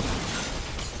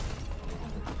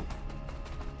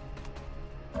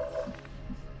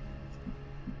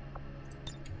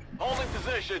 Holding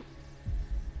position.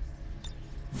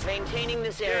 Maintaining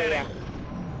this area.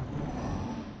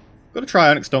 Got to try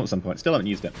Onyx Storm at some point. Still haven't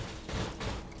used it.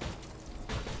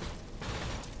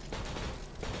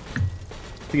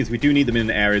 The thing is, we do need them in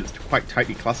an area that's quite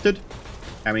tightly clustered,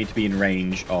 and we need to be in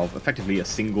range of effectively a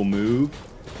single move,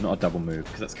 not a double move,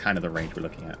 because that's kind of the range we're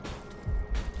looking at.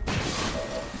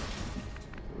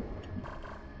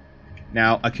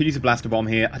 Now, I could use a blaster bomb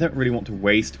here. I don't really want to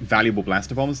waste valuable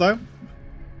blaster bombs, though.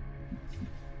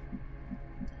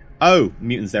 Oh,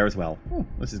 mutants there as well. Oh,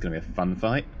 this is going to be a fun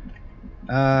fight.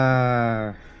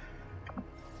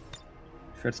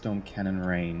 Shredstorm cannon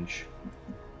range.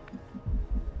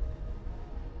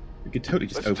 We could totally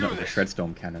just open up with a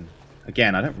Shredstorm cannon.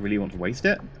 Again, I don't really want to waste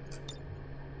it.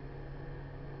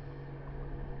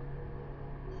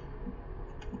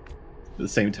 At the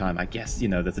same time, I guess, you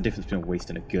know, there's a difference between a waste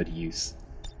and a good use.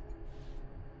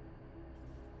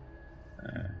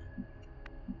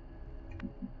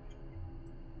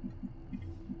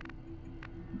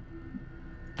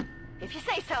 If you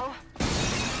say so.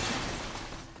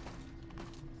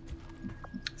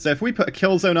 So if we put a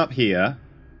kill zone up here...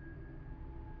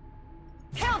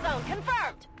 Kill zone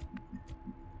confirmed.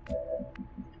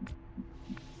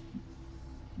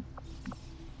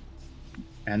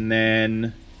 And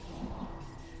then...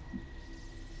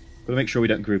 Gotta make sure we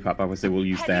don't group up, otherwise they will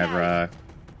use their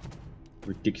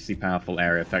ridiculously powerful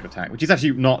area effect attack, which is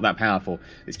actually not that powerful.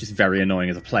 It's just very annoying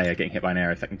as a player getting hit by an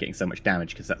area effect and getting so much damage,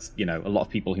 because that's, you know, a lot of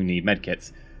people who need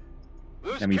medkits.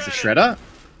 Then we use the Shredder.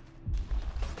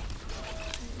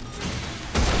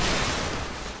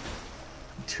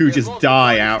 Two just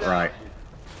die outright.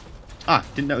 Ah,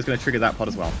 didn't know it was going to trigger that pod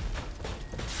as well.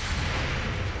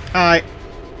 Hi.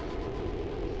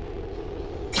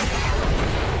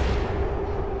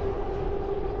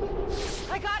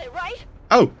 I got it, right?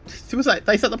 Oh, who was that?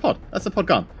 They set the pod. That's the pod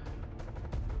gone.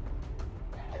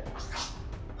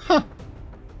 Huh.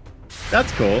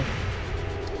 That's cool.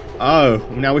 Oh,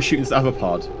 now we're shooting this other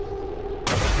pod.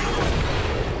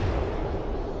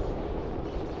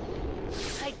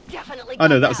 I definitely Oh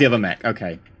no, got that was the other mech.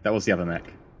 Okay, that was the other mech.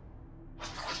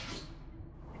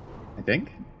 I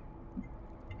think.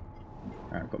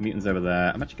 Alright, I've got mutants over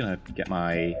there. I'm actually going to get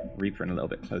my Reaper in a little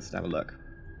bit closer to have a look.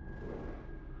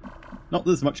 Not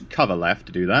that there's much cover left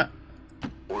to do that.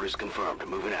 Orders confirmed.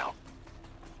 Moving out.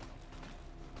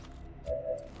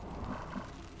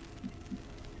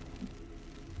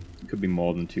 Could be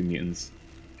more than 2 mutants.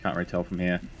 Can't really tell from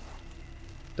here.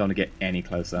 Don't want to get any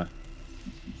closer.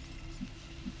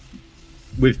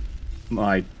 With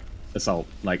my assault,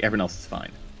 like, everyone else is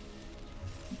fine.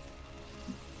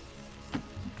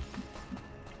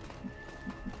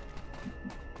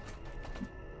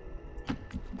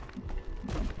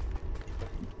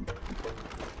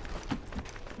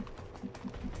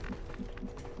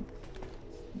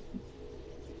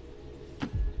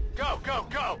 Go, go,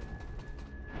 go!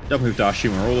 Double move dash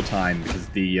humor all the time because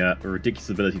of the ridiculous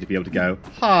ability to be able to go,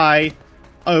 hi,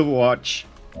 Overwatch.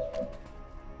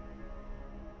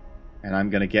 And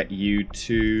I'm going to get you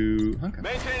to... Okay.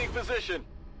 Maintaining position.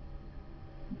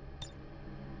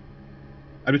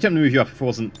 I'd be tempted to move you up if I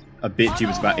wasn't a bit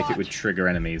dubious about if it would trigger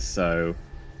enemies, so...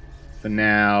 For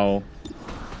now...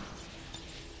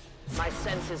 My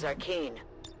senses are keen.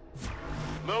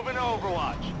 Moving to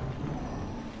Overwatch.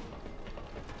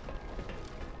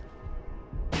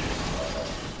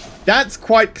 That's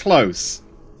quite close.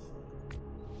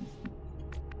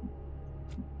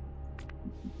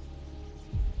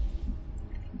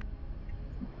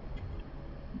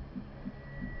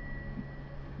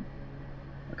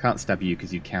 can't stab you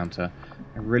because you counter.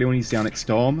 I really want to use the Onyx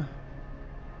Storm.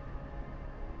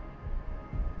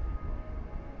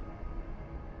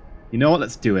 You know what?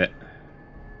 Let's do it.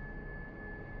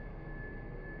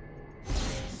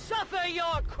 Suffer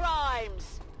your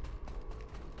crimes!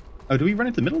 Oh, do we run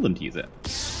into the middle of them to use it?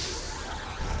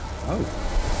 Oh.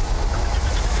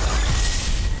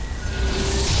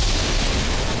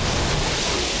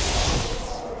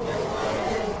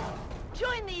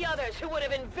 Join the others who would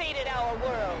have invaded our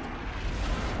world.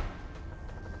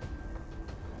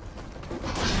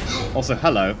 Also,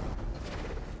 hello.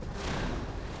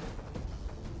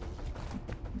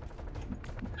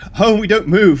 Oh, we don't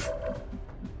move.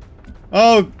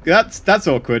 Oh, that's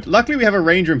awkward. Luckily we have a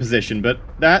ranger in position, but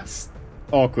that's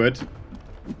awkward.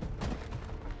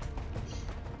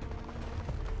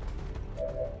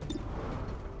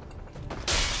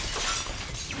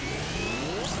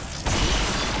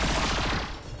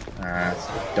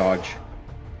 Ah, dodge.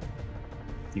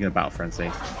 You're gonna battle frenzy.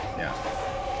 Yeah.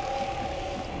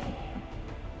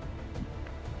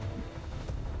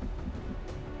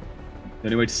 The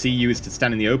only way to see you is to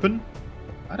stand in the open?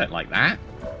 I don't like that.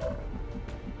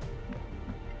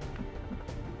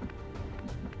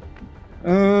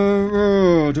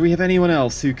 Oh, do we have anyone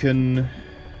else who can...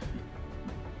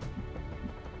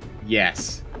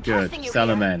 Yes. Good.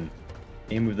 Salaman.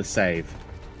 In with the save.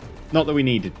 Not that we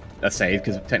needed a save,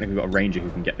 because technically we've got a ranger who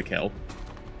can get the kill.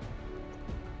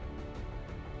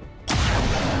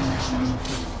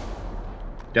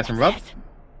 Death from above?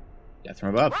 Death from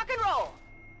above. Rock and roll!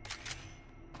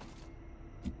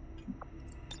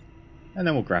 And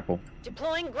then we'll grapple.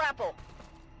 Deploying grapple.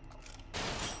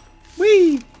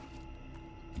 Whee!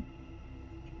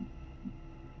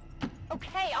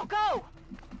 Okay, I'll go!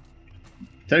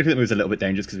 Technically, that move's a little bit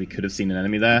dangerous because we could have seen an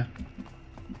enemy there.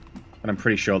 But I'm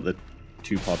pretty sure the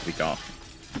 2 pods we got.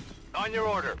 On your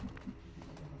order.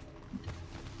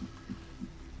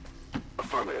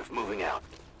 Affirmative, moving out.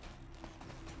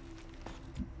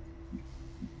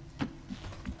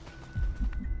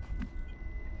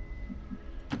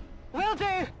 Will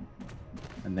do!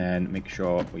 And then make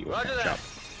sure we all Roger catch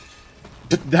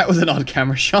that. up. That was an odd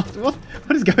camera shot. What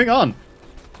is going on?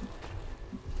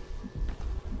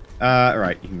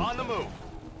 Right. You can On the move.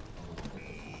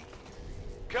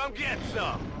 Come get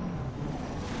some.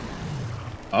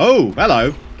 Oh,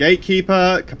 hello.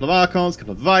 Gatekeeper, a couple of Archons, a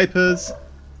couple of Vipers.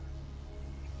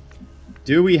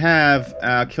 Do we have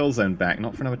our kill zone back?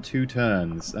 Not for another 2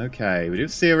 turns. Okay, we do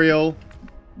have Serial.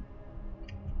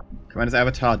 Commander's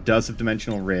Avatar does have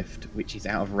Dimensional Rift, which is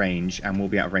out of range, and will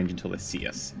be out of range until they see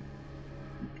us.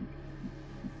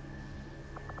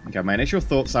 Okay, my initial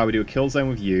thoughts are we do a kill zone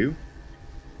with you.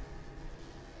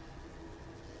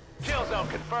 Kill zone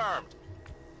confirmed.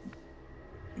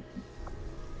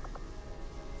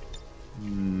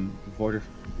 Void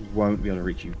won't be able to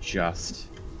reach you just.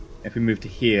 If we move to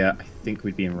here, I think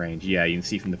we'd be in range. Yeah, you can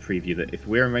see from the preview that if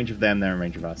we're in range of them, they're in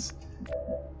range of us.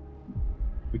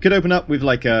 We could open up with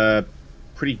like a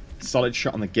pretty solid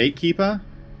shot on the Gatekeeper.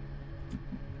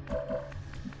 I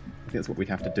think that's what we'd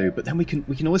have to do. But then we can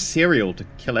always serial to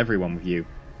kill everyone with you.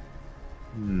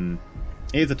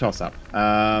 Here's a toss-up.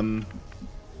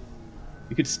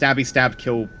 You could stabby stab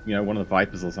kill, you know, one of the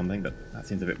Vipers or something, but that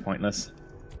seems a bit pointless.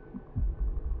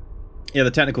 Yeah,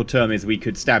 the technical term is we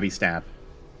could stabby stab.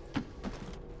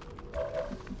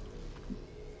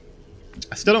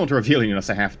 I still don't want to reveal it unless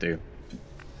I have to.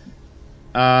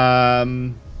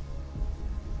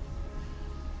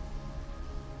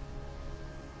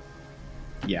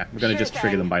 Yeah, we're going to just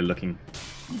trigger them by looking.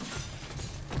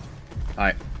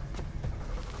 Alright.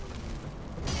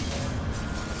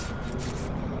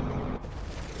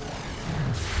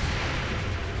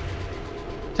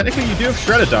 Technically, you do have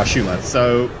Shredder, Darshuma,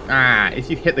 so... if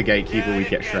you hit the Gatekeeper, we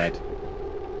get Shred.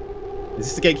 Is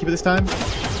this the Gatekeeper this time?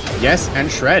 Yes, and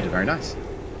Shred. Very nice.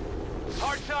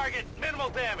 Hard target, minimal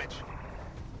damage.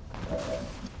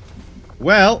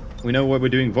 Well, we know what we're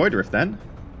doing Void Rift then.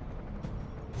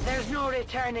 There's no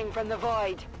returning from the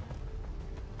void.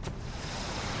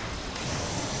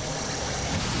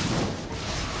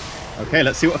 Okay,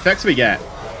 let's see what effects we get.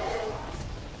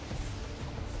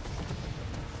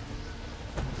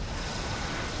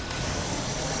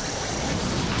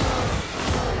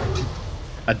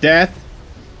 A death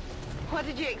What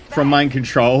did you expect? from mind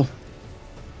control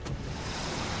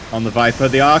on the Viper.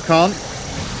 The Archon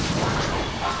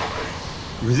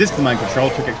resisted the mind control,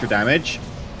 took extra damage.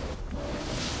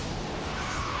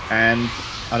 And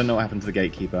I don't know what happened to the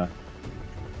Gatekeeper.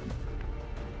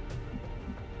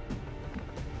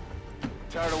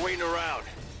 Tired of waiting around.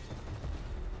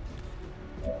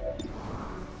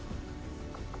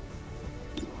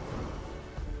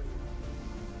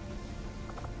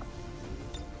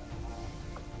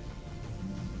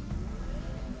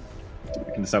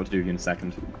 can decide what to do with you in a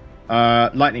second.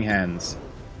 Lightning hands.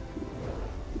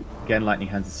 Again, lightning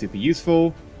hands is super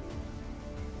useful.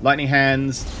 Lightning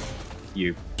hands,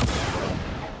 you.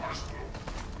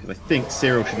 Because I think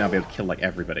Cyril should now be able to kill like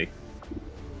everybody.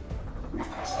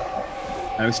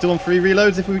 And we're still on free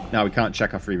reloads if we... No, we can't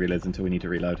check our free reloads until we need to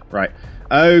reload. Right.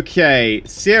 Okay,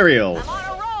 Cyril.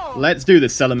 Let's do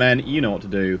this, Cellarmen. You know what to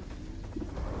do.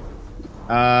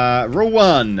 Rule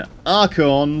 1.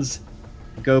 Archons,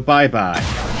 go bye-bye.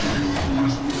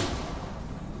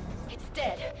 It's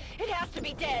dead. It has to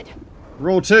be dead.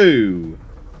 Rule 2.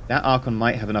 That Archon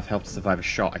might have enough health to survive a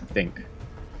shot, I think.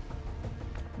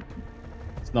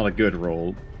 It's not a good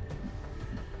rule.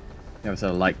 Never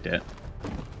said I liked it.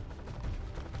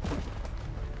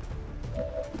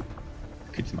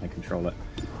 Could just mind control it.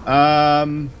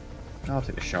 I'll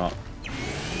take a shot.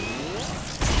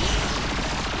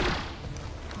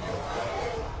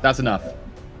 That's enough.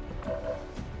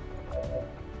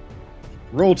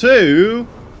 Rule 2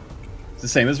 is the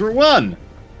same as rule 1.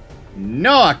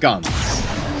 No Archons.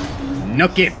 No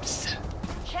Gips.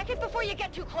 Check it before you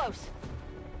get too close.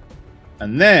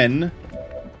 And then,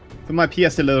 for my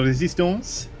pièce de la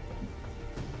résistance,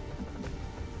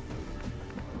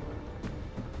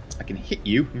 I can hit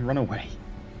you and run away.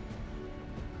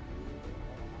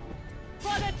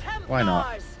 For the Templars. Why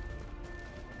not?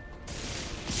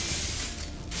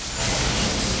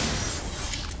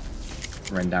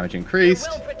 Rend damage increased.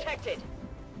 Well protected.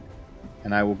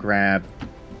 And I will grab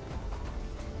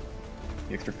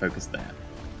the extra focus there.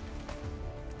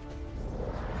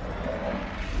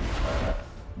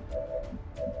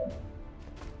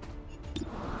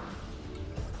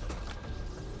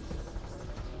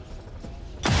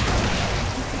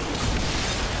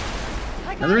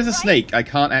 Now there is a snake I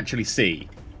can't actually see.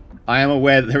 I am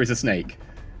aware that there is a snake.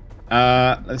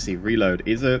 Let's see, reload.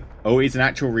 Oh, it's an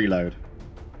actual reload.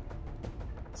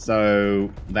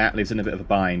 So that leaves in a bit of a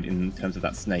bind in terms of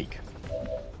that snake.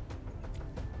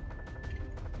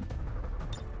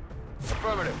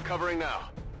 Affirmative, covering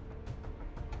now.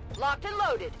 Locked and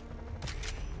loaded.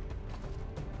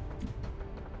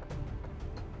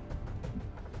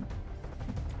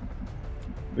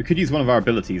 We could use one of our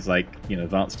abilities, like, you know,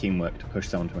 advanced teamwork, to push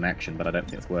someone to an action, but I don't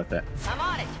think it's worth it. I'm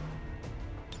on it.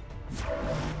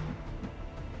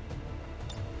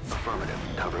 Affirmative,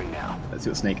 covering now. Let's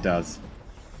see what Snake does.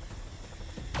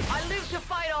 I live to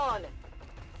fight on.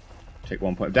 Take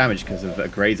 1 point of damage because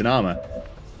of grades and armor.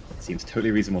 Seems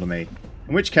totally reasonable to me.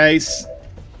 In which case,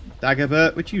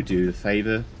 Dagobert, would you do the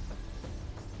favor?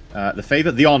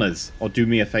 The honors, or do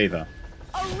me a favor?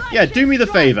 Yeah, do me the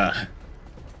favor.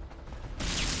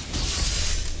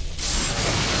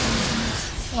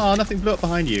 Oh, nothing blew up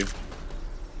behind you.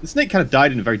 The snake kind of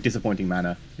died in a very disappointing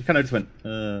manner. It kind of just went,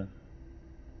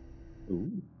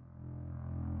 Ooh.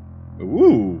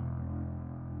 Ooh.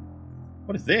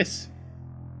 What is this?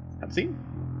 Cutscene?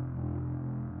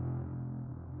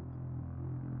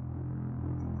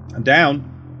 I'm down.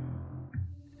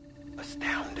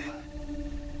 Astounding.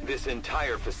 This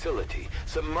entire facility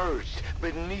submerged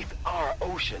beneath our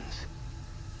oceans.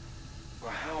 For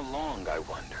how long, I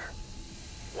wonder?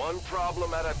 One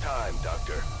problem at a time,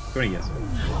 Doctor. 20 years.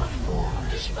 Your form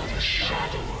is but a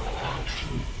shadow of our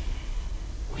truth.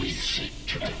 We seek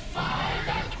to defy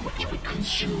that which would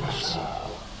consume us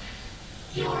all.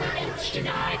 Your efforts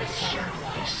deny the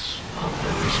sacrifice of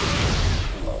those who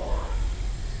came before.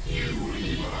 You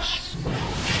leave us no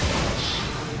choice.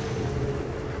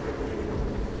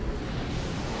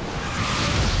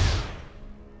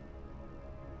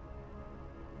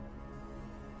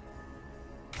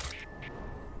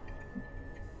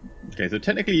 Okay, so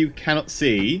technically you cannot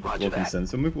see Roger Wilkinson,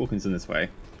 so move Wilkinson this way.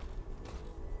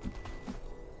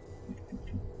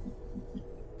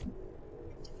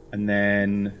 And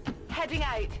then Heading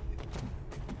out.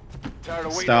 Tired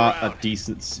of waiting start around. a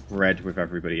decent spread with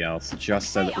everybody else,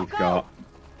 just so Hey, that I'll we've go. got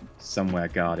somewhere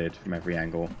guarded from every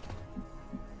angle.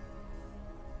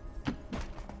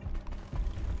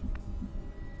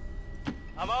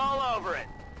 I'm all over it.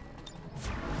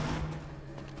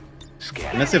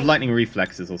 Scan. Unless they have lightning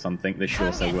reflexes or something, they should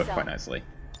also Come work get quite some. nicely.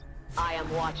 I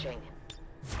am watching.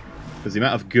 Because the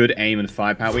amount of good aim and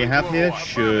firepower we have here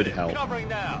should help. Covering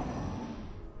now.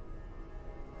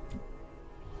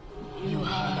 You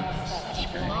harbor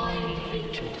such blind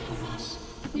hatred for us.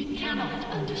 We cannot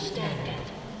understand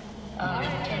it. Our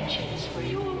intentions for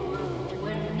your world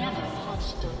were never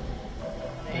hostile.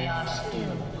 They are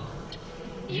still not.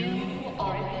 You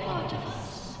are a part of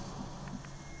us.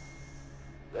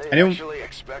 They Anyone- actually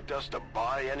expect us to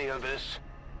buy any of this?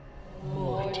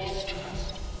 More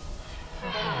distrust.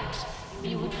 Perhaps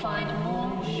you would find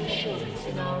more reassurance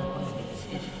in our words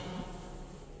if...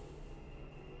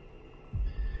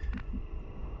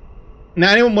 Now,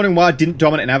 anyone wondering why I didn't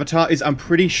dominate an avatar is I'm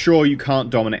pretty sure you can't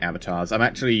dominate avatars. I'm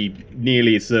actually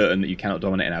nearly certain that you cannot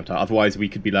dominate an avatar. Otherwise, we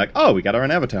could be like, oh, we got our own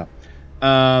avatar.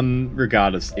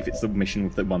 Regardless if it's the mission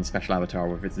with the one special avatar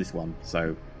or if it's this one.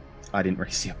 So, I didn't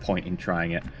really see a point in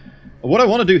trying it. What I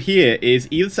want to do here is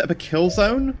either set up a kill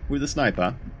zone with the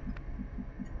sniper,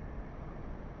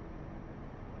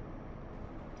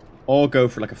 or go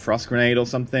for like a frost grenade or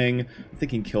something. I'm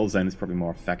thinking kill zone is probably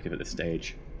more effective at this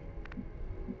stage.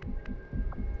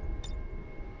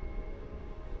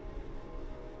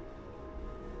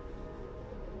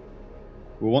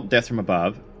 We'll want death from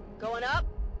above. Going up?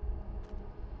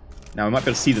 Now, we might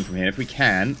be able to see them from here. If we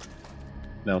can,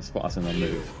 they'll spot us and they'll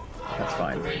move. That's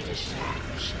fine. You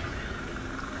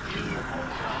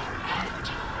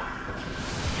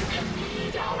can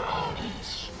lead our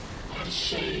armies and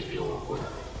save your world.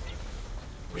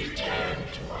 Return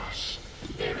to us.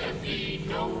 There can be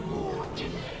no more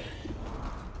delay.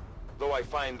 Though I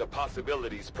find the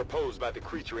possibilities proposed by the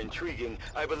creature intriguing,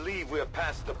 I believe we have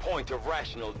passed the point of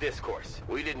rational discourse.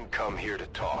 We didn't come here to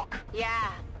talk.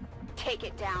 Yeah. Take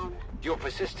it down. Your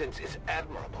persistence is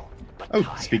admirable, but Oh,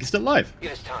 tired. Speaker's still alive.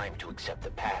 It is time to accept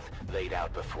the path laid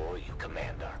out before you,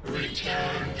 Commander.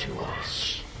 Return to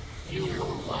us. You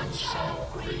were once our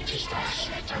greatest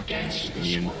asset against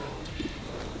this world.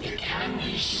 It can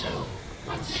be so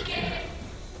once again.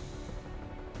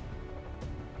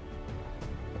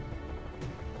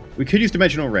 We could use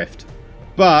Dimensional Rift,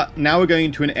 but now we're going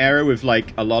into an era with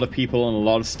like a lot of people and a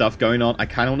lot of stuff going on. I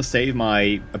kind of want to save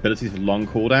my abilities for long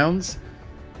cooldowns.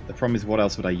 The problem is, what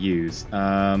else would I use?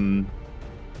 Moving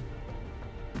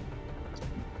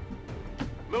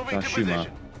to Shuma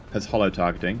position. has hollow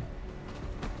targeting.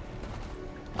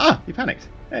 Ah, you panicked.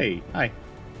 Hey, hi.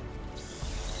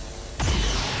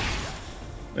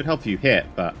 It'd help if you hit,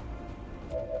 but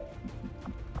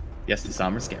yes, this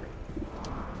armor is scary.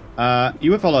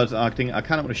 You have hollow targeting. I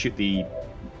kind of want to shoot the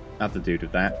other dude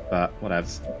with that, but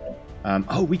whatevs.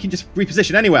 Oh, we can just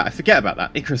reposition anywhere. I forget about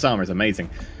that. Icarus armor is amazing.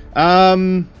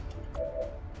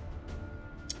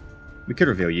 We could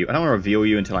reveal you. I don't want to reveal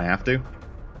you until I have to.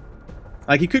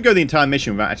 Like, you could go the entire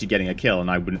mission without actually getting a kill,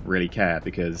 and I wouldn't really care,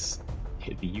 because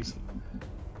it'd be useful.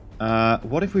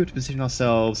 What if we were to position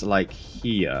ourselves, like,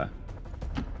 here?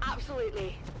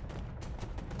 Absolutely.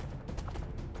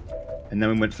 And then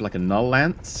we went for, like, a Null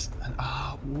Lance? And,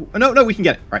 oh, no, we can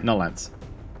get it. Right, Null Lance.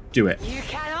 Do it. You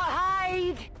cannot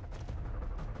hide!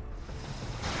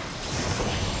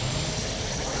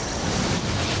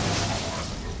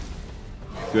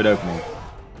 Good opening.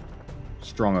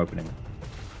 Strong opening.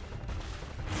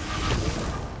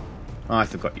 Oh, I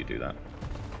forgot you do that.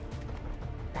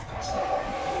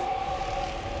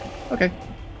 Okay.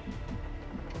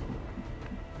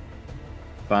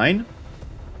 Fine.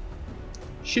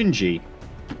 Shinji.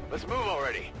 Let's move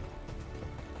already.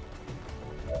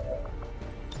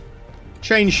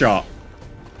 Chain shot.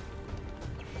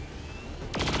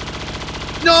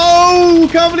 No!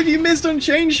 Can't believe you missed on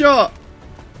chain shot!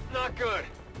 Not good.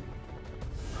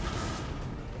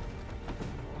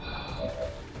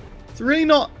 It's really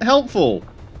not helpful.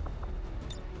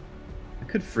 I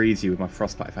could freeze you with my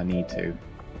frostbite if I need to.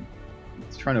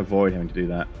 Let's try and avoid having to do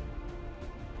that.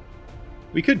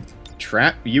 We could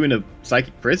trap you in a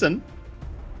psychic prison.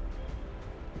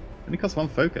 Only costs 1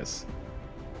 focus.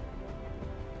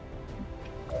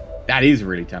 That is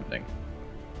really tempting.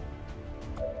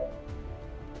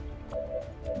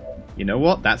 You know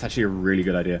what? That's actually a really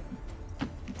good idea.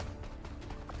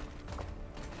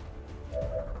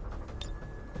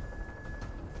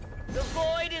 The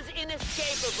void is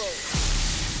inescapable.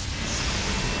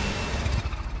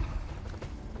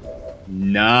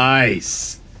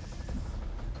 Nice!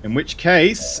 In which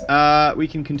case, we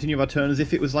can continue our turn as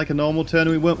if it was like a normal turn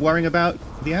and we weren't worrying about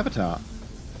the avatar.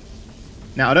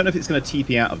 Now, I don't know if it's going to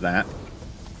TP out of that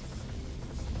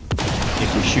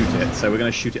if we shoot it, so we're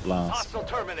going to shoot it last. Hostile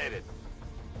terminated.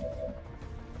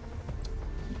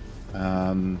 We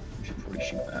should probably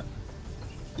shoot that.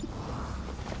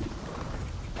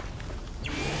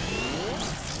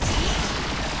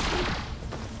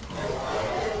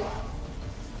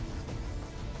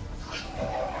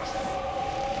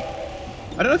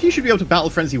 I don't know if you should be able to battle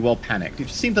frenzy while panicked. It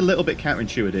just seemed a little bit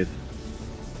counterintuitive.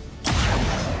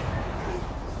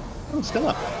 Oh, still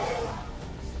up. I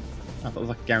thought it was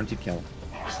like a guaranteed kill.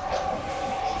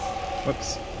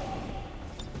 Whoops.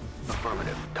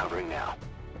 Affirmative. Covering now.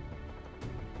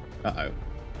 Uh-oh.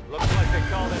 Looks like they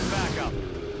called in backup.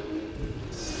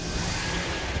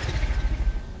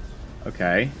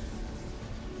 Okay.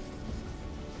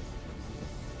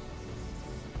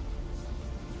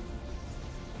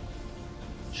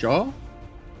 Sure?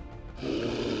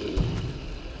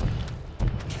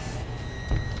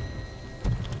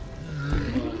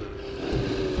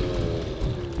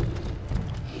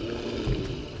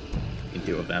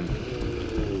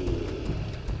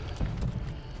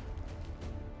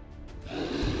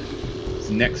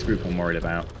 next group I'm worried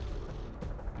about.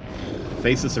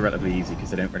 Faceless are relatively easy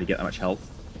because they don't really get that much health.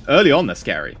 Early on, they're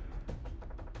scary.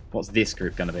 What's this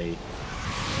group going to be?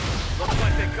 Looks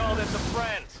like they called in some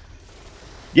friends.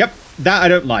 Yep, that I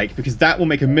don't like, because that will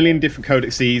make a million different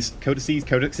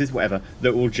codexes, whatever,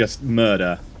 that will just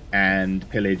murder and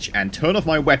pillage and turn off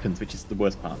my weapons, which is the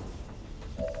worst part.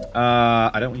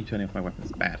 I don't want you turning off my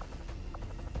weapons. Bad.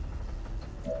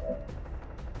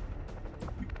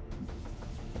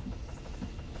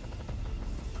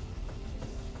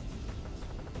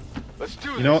 Let's do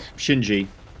this. You know what, Shinji?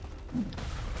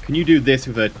 Can you do this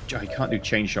with a... Oh, you can't do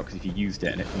chain shot because if you used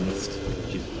it and it missed,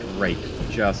 which is great.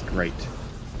 Just great.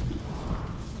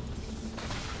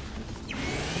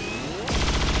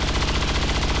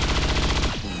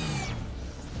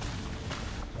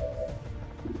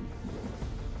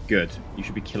 Good. You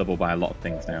should be killable by a lot of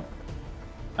things now.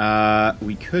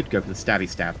 We could go for the stabby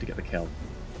stab to get the kill.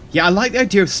 Yeah, I like the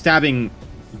idea of stabbing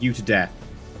you to death.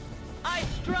 I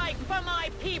strike for my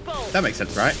people. That makes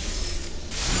sense, right?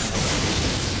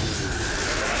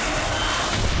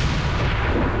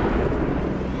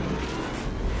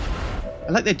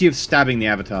 I like the idea of stabbing the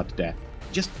avatar to death.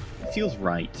 It just feels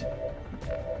right.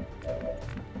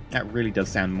 That really does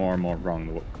sound more and more wrong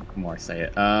the more I say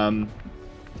it. I don't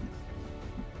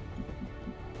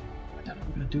know what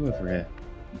we're going to do over here.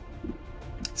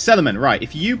 Seleman, right.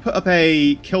 If you put up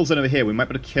a kill zone over here, we might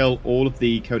be able to kill all of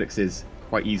the codexes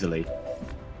quite easily.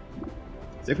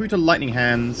 So if we were to Lightning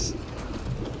Hands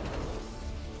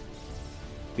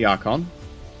the Archon.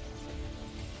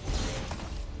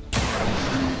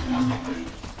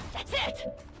 That's it.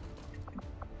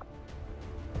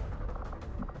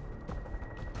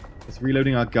 Is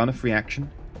reloading our gun a free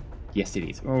action? Yes, it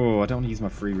is. Oh, I don't want to use my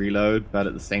free reload, but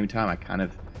at the same time, I kind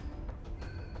of...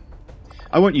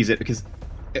 I won't use it because,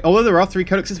 although there are 3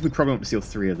 codexes, we probably won't steal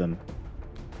 3 of them.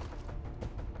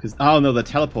 Because, oh no, they're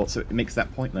teleports, so it makes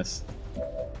that pointless.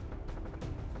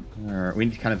 We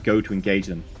need to kind of go to engage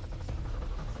them.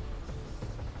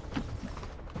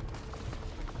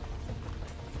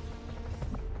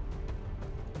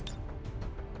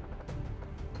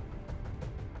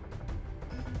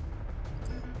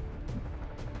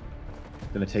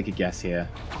 Gonna take a guess here.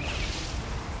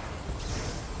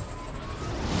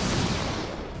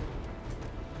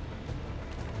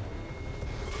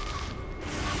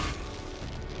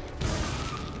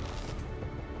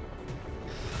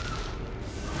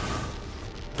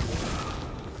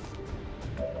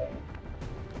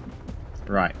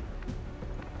 Right.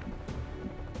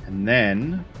 And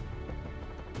then...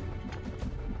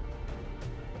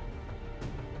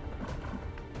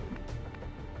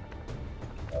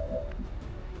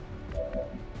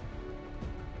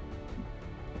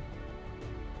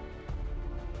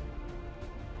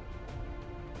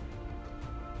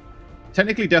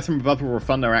 Technically, death from above will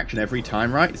refund our action every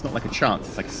time, right? It's not like a chance,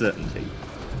 it's like a certainty.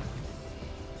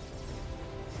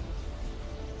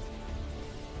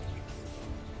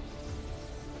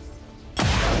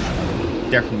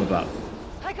 Death from above.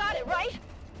 I got it, right?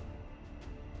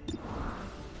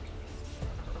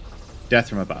 Death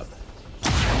from above.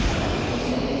 It's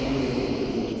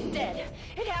dead.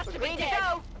 It has to be dead.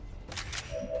 Go.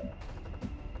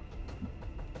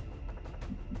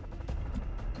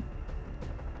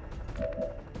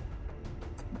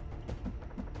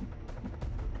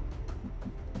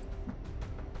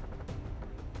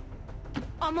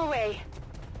 On my way.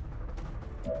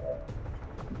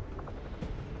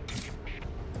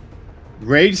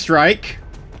 Raid strike.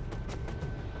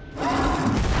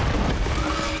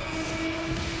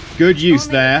 Good use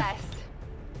there.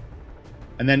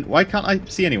 And then, why can't I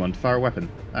see anyone to fire a weapon?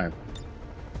 Oh.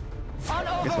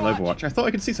 I guess on Overwatch. I thought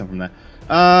I could see something from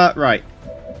there. Right.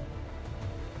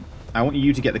 I want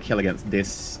you to get the kill against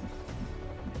this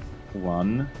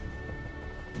one.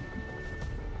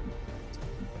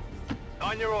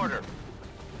 On your order.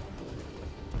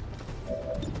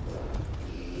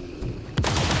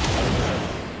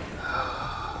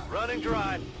 Running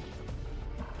dry.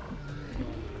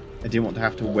 I didn't want to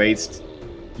have to waste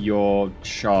your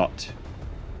shot.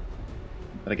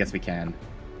 But I guess we can.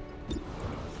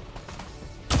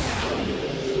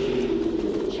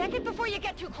 Check it before you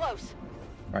get too close.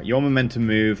 Right, you're meant to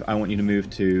move. I want you to move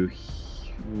to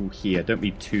here. Don't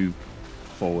be too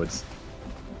forwards.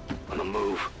 On the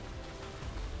move.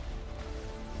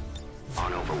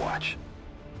 On Overwatch.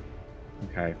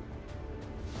 Okay.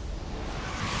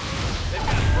 They've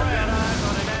got eyes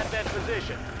on an advent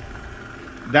position.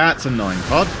 That's annoying,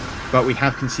 Pod. But we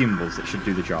have consumables that should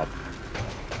do the job.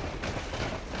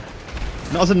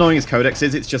 Not as annoying as Codex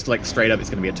is, it's just like straight up it's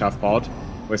going to be a tough pod.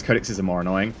 Whereas Codexes are more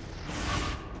annoying.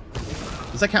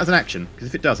 Does that count as an action? Because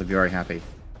if it does, I'd be very happy.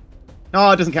 No,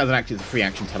 it doesn't count as an action. It's a free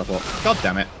action teleport. God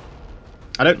damn it.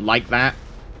 I don't like that.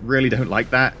 Really don't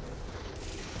like that.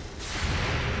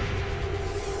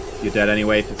 You're dead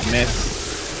anyway if it's a miss.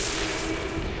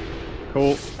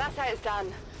 Cool. That's how it's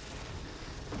done.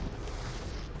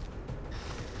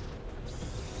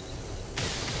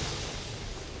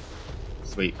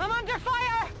 Sweet. I'm under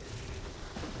fire!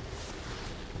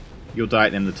 You'll die at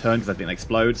the end of the turn because I think it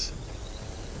explodes.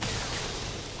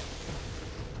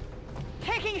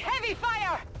 Taking heavy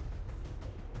fire!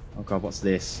 Oh god, what's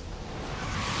this?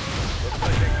 Looks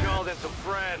like they called in some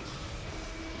friends.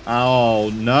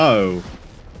 Oh no.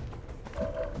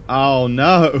 Oh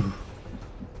no.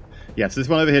 Yes, this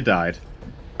one over here died.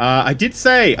 I did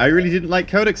say I really didn't like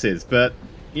codexes, but,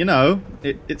 you know,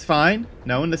 it's fine.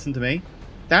 No one listened to me.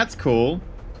 That's cool.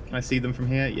 Can I see them from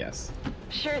here? Yes.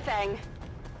 Sure thing.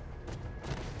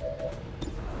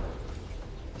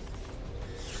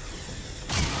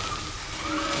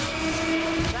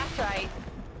 That's right.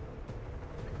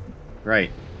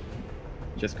 Great.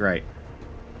 Just great.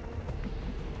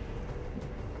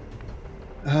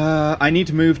 I need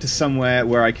to move to somewhere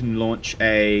where I can launch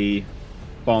a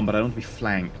bomb, but I don't want to be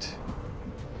flanked.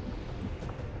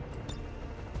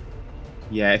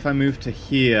 Yeah, if I move to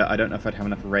here, I don't know if I'd have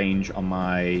enough range on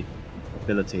my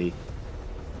ability.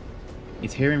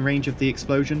 Is here in range of the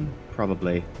explosion?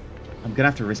 Probably. I'm gonna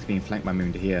have to risk being flanked by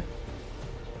moving to here.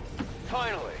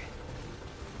 Finally.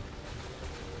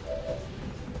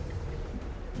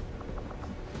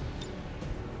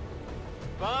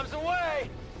 Bombs away!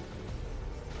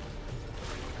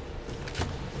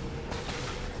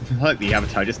 I like the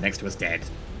avatar just next to us dead.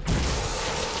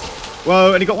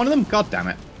 Whoa, and he got one of them? God damn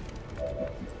it.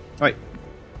 Right.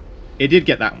 It did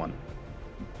get that one.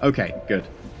 Okay, good.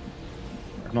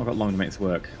 I've not got long to make this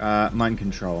work. Mind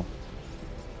control.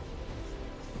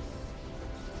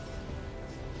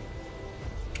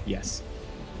 Yes.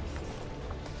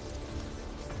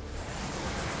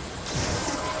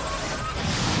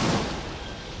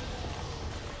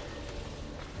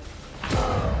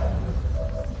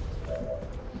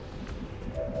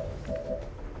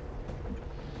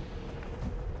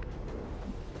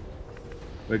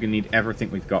 We're going to need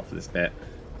everything we've got for this bit.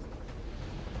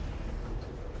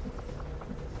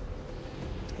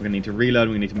 We're going to need to reload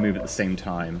and we need to move at the same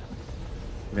time.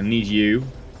 We're going to need you.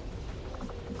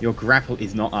 Your grapple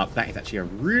is not up. That is actually a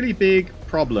really big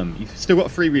problem. You've still got a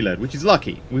free reload, which is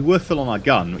lucky. We were full on our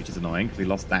gun, which is annoying because we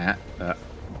lost that. But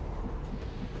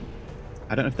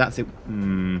I don't know if that's it.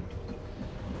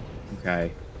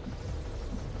 Okay.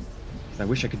 I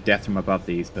wish I could death from above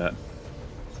these, but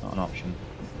it's not an option.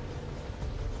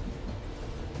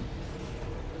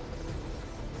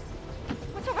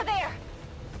 What's over there?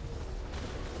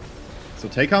 So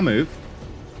take our move.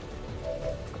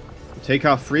 Take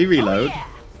our free reload. Oh, yeah.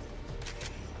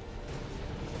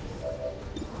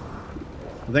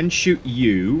 Then shoot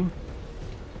you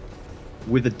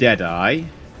with a Deadeye.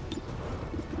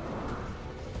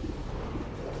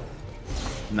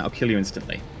 And that'll kill you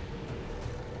instantly.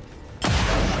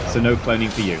 So no cloning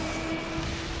for you.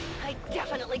 I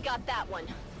definitely got that one.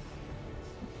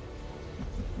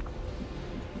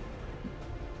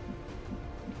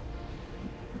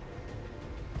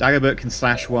 Daggerbert can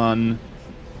slash one.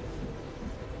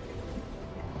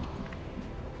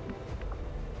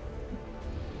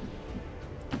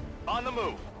 On the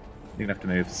move. You're gonna have to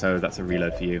move, so that's a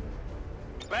reload for you.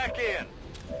 Back in.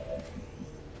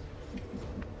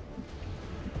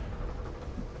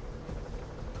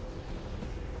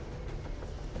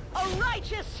 A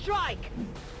righteous strike.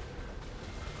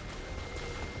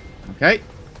 Okay.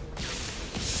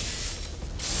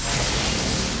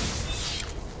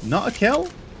 Not a kill?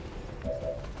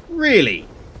 Really?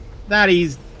 That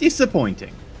is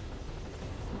disappointing.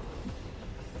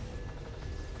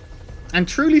 And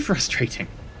truly frustrating.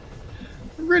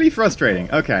 Really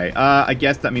frustrating. Okay, I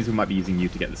guess that means we might be using you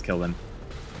to get this kill then.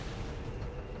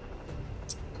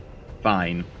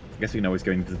 Fine. I guess we can always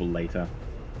go invisible later.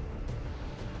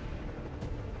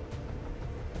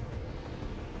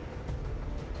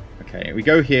 Okay, we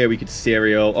go here, we could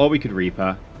Serial, or we could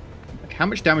Reaper. Like, how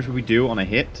much damage would we do on a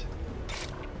hit?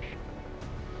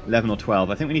 11 or 12.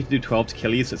 I think we need to do 12 to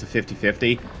kill you, so it's a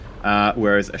 50-50.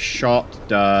 Whereas a shot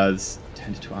does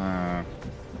 10 to 12.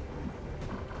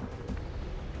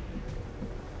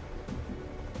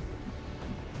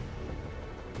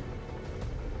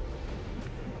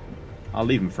 I'll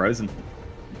leave him frozen.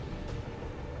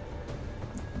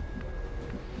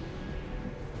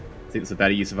 I think it's a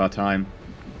better use of our time.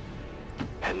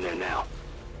 Heading there now.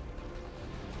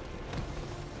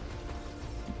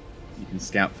 You can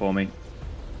scout for me.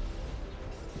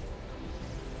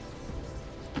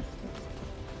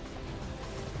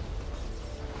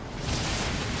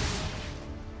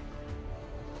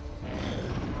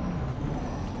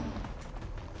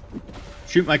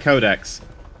 Shoot my codex.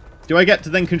 Do I get to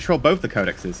then control both the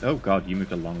codexes? Oh god, you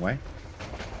moved a long way.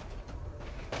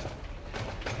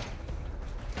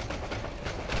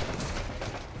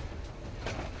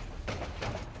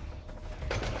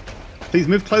 Please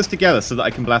move close together so that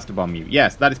I can blaster bomb you.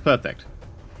 Yes, that is perfect.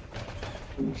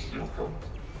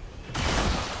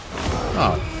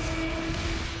 Oh.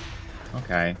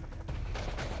 Okay.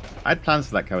 I had plans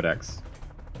for that codex.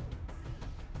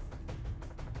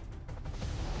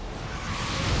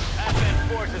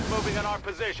 Advent forces moving in our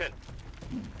position.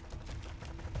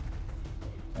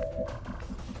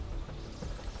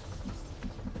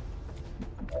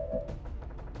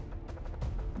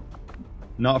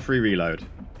 Not a free reload.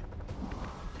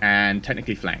 And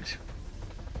technically flanked.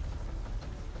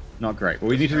 Not great. Well,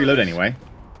 we need to reload anyway.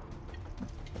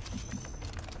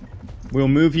 We'll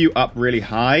move you up really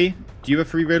high. Do you have a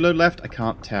free reload left? I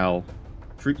can't tell.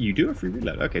 You do have free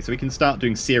reload. Okay, so we can start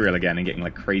doing serial again and getting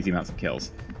like crazy amounts of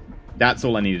kills. That's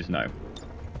all I needed to know.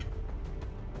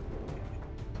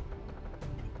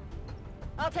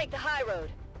 I'll take the high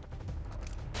road.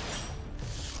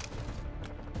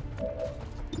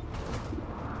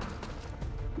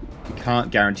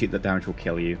 Can't guarantee that damage will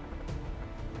kill you.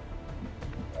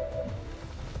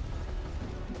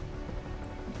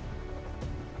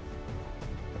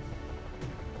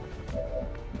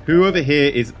 Who over here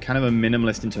is kind of a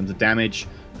minimalist in terms of damage?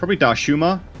 Probably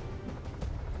Darshuma.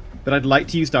 But I'd like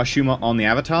to use Darshuma on the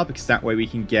Avatar because that way we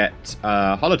can get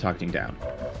holo-targeting down.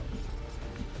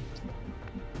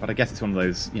 But I guess it's one of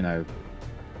those, you know,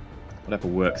 whatever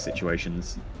works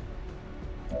situations.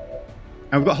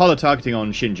 And we've got holo-targeting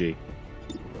on Shinji.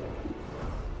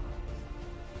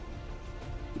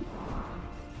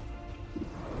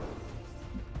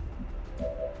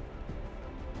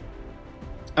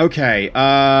 Okay,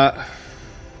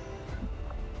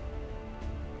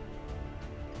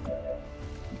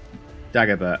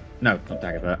 Dagobert. No, not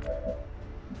Dagobert.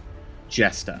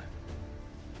 Jester.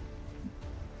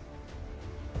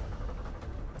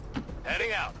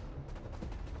 Heading out.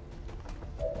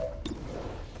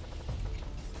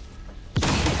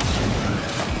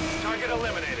 Target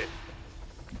eliminated.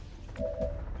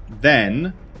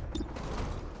 Then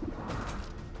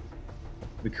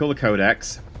we kill the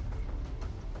Codex.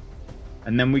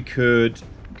 And then we could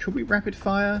we rapid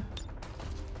fire?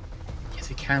 Yes,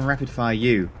 we can rapid fire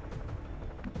you.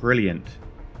 Brilliant.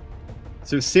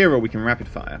 So with Cyril, we can rapid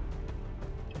fire.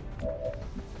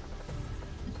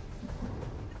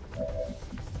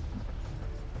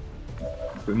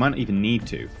 But we might not even need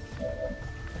to.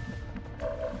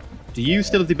 Do you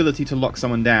still have the ability to lock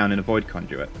someone down in a Void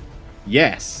Conduit?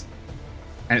 Yes.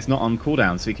 And it's not on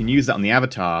cooldown, so we can use that on the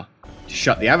Avatar.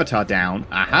 Shut the Avatar down.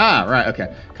 Aha! Right,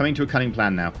 okay. Coming to a cunning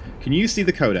plan now. Can you see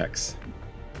the Codex?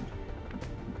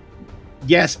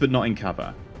 Yes, but not in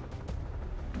cover.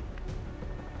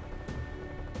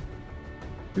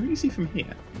 Who can you see from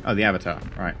here? Oh, the Avatar.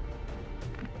 Right.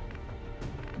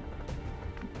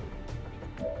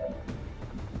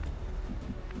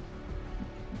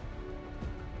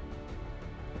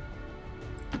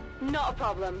 Not a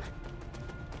problem.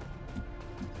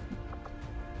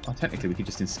 Oh, technically we could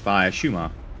just inspire Shumar.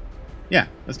 Yeah,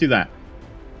 let's do that.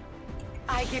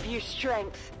 I give you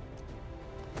strength.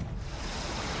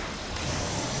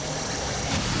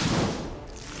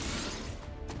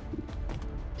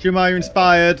 Shumar, you're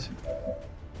inspired.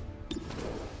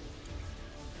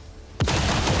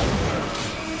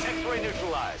 X-ray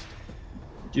neutralized.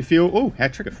 Do you feel... Oh, hair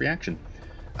trigger, free action.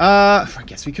 I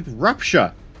guess we could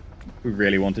rupture. If we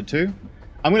really wanted to.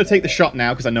 I'm going to take the shot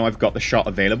now because I know I've got the shot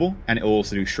available. And it will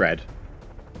also do shred.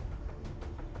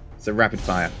 So rapid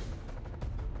fire.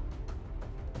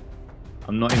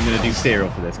 I'm not even going to do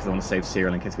serial for this because I want to save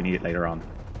serial in case we need it later on.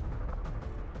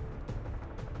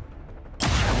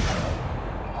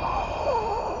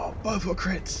 Oh, both were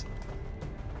crits.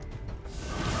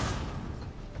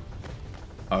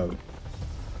 Oh. Well,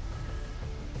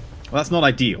 that's not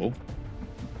ideal.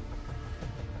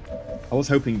 I was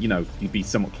hoping, you know, you'd be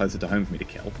somewhat closer to home for me to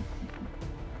kill.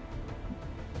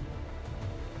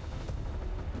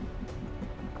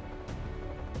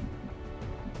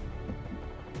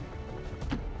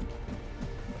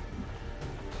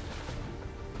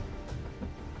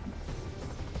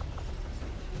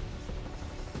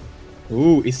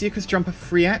 Ooh, is the Icarus Jump a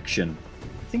free action?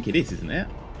 I think it is, isn't it?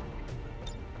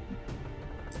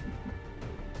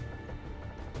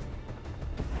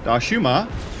 Darshuma?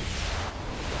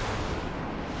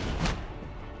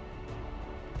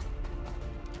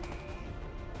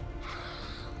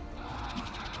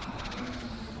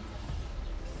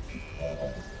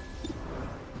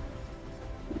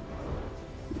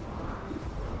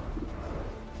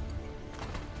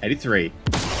 83.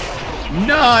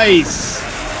 Nice!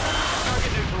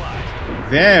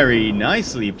 Very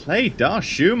nicely played,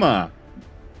 Darshuma.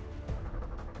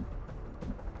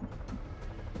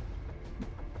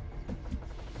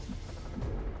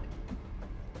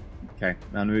 Okay,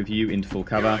 now move you into full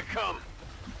cover.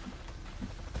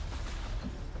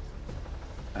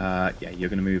 Yeah, you're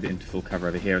going to move into full cover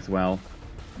over here as well.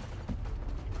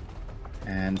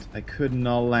 And I could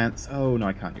null lance. Oh, no,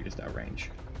 I can't. You're just out of range.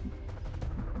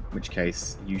 In which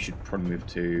case, you should probably move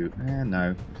to...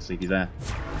 no, just leave you there.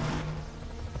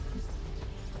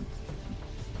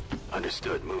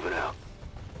 Understood. Moving out.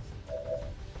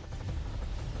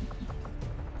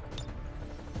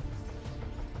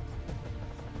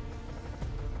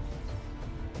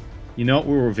 You know what?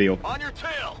 We'll reveal. On your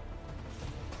tail.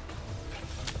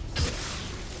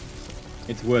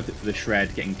 It's worth it for the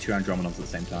shred getting 2 Andromedons at the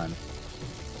same time.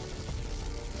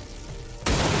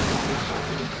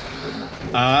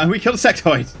 And we killed a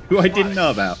sectoid, who I didn't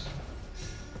know about.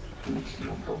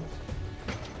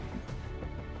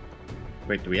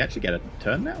 Wait, do we actually get a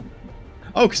turn now?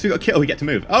 Oh, because we got killed, we get to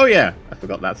move. Oh yeah, I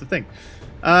forgot that's the thing.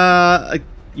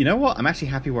 You know what? I'm actually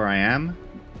happy where I am.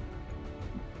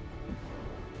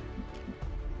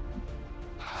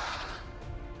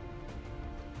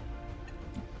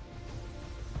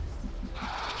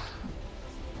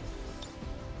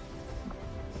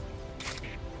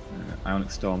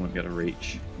 Ionic Storm won't be able to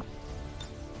reach.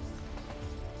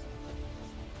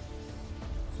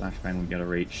 Flashbang won't be able to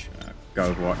reach.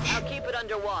 Go Overwatch. I'll keep it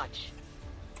under watch.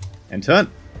 End turn.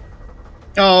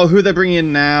 Oh, who are they bringing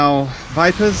in now?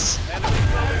 Vipers?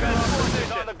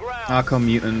 Archon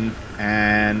Mutant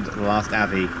and the last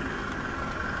Avi.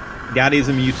 Guardians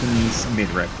of Mutants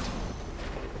mid-rift.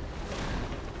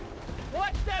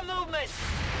 Watch their movement!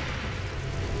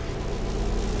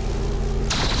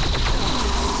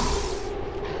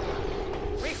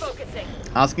 Refocusing.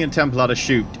 Asking a Templar to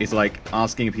shoot is like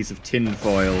asking a piece of tin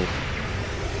foil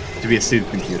to be a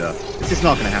supercomputer. It's just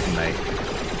not going to happen, mate.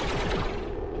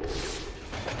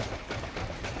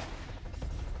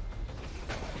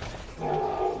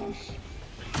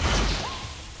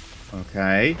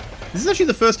 Okay. This is actually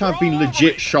the first time I've been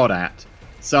legit shot at.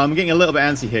 So I'm getting a little bit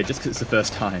antsy here just because it's the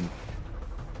first time.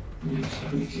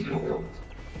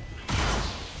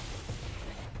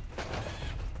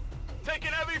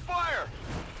 Taking heavy fire.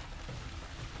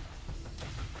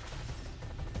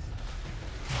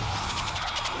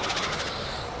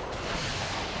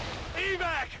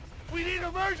 Evac! We need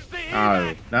emergency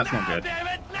evac! Oh, that's not good. Damn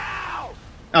it, now!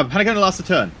 Oh, Panic only lasts a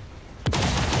turn.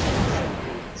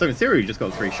 So in theory, you just got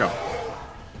a 3 shot.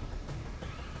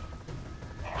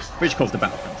 Which caused the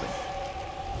battle frenzy.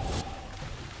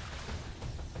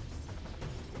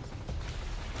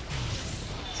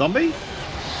 Zombie?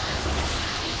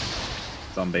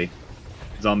 Zombie.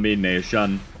 Zombie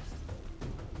Nation.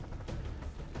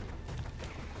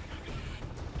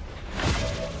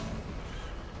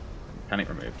 Panic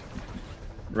removed.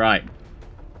 Right.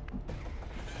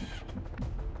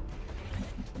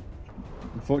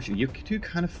 Unfortunately, you're too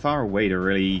kind of far away to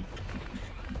really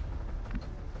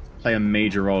play a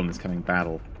major role in this coming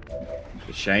battle. It's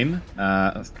a shame.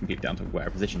 That's completely down to where I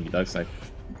position you, though, so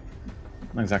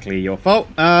not exactly your fault.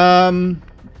 What I'm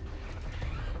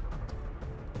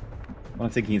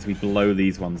thinking is we blow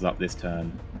these ones up this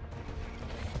turn.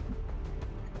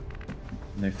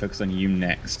 No, focus on you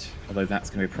next. Although that's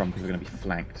going to be a problem because we're going to be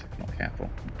flanked if not careful.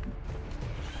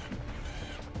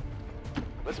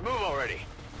 Let's move already.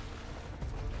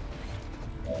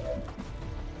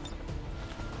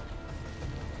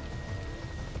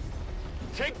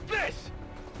 Take this!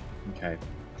 Okay.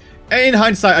 In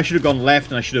hindsight, I should have gone left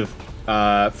and I should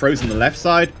have frozen the left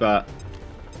side, but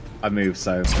I moved,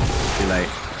 so too late.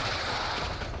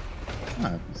 Oh,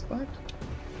 I survived.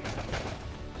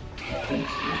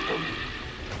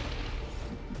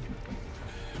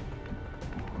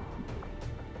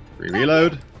 Free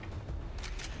reload.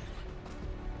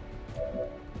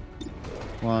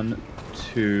 1,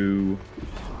 2,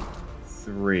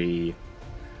 3.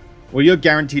 Well, you're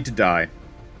guaranteed to die.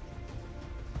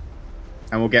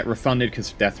 And we'll get refunded because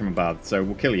of death from above, so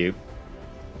we'll kill you.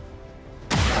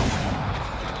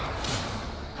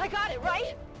 I got it,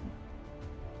 right?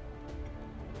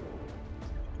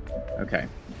 Okay.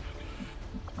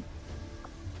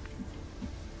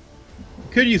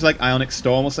 Could use like Ionic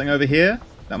Storm or something over here.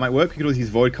 That might work. We could always use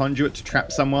Void Conduit to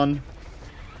trap someone.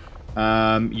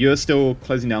 You're still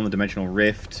closing down the Dimensional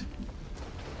Rift.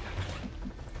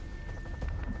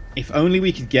 If only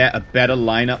we could get a better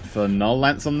lineup for Null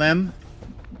Lance on them.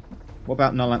 What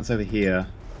about Null Lance over here?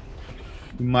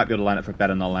 We might be able to line up for a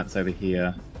better Null Lance over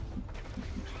here.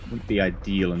 Wouldn't be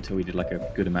ideal until we did like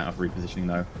a good amount of repositioning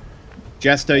though.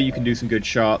 Jester, you can do some good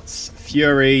shots.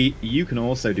 Fury, you can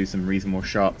also do some reasonable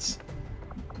shots.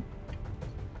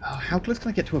 Oh, how close can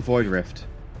I get to a Void Rift?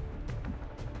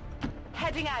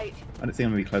 Heading out. I don't think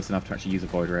I'm going to be close enough to actually use a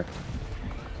Void Rift.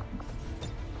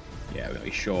 Yeah, we're going to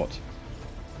be short.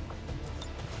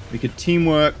 We could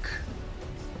teamwork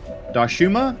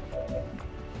Darshuma.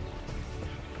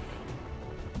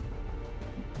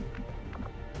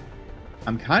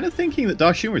 I'm kind of thinking that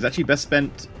Darshuma is actually best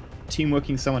spent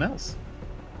teamworking someone else.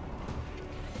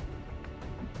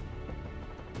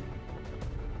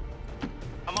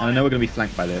 And I know we're going to be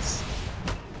flanked by this.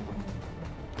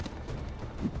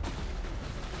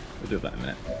 We'll do that in a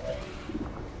minute.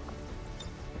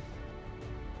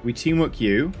 We teamwork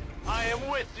you. I am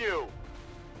with you.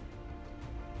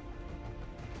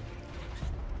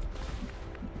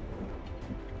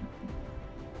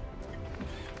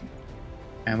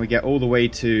 And we get all the way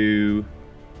to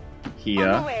here.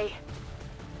 On the way.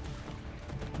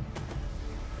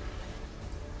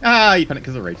 Ah, you panicked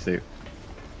because of the rage suit.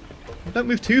 Don't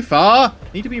move too far. I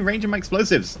need to be in range of my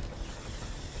explosives.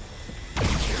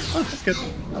 Oh, that's good.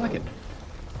 I like it.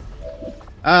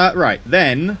 Right,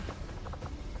 then.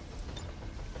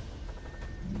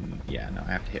 Yeah, no,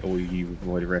 I have to hit all you with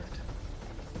Void Rift.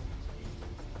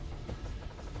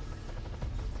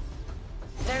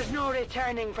 There's no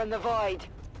returning from the void.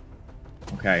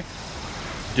 Okay.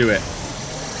 Do it.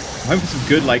 I'm hoping for some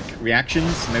good, like,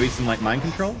 reactions. Maybe some, like, mind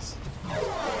controls.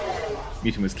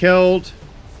 Mutant was killed.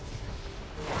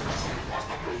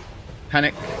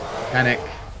 Panic. Panic.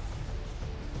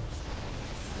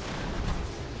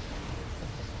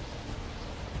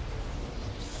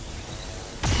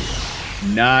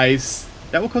 Nice.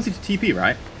 That will cause you to TP,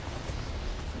 right?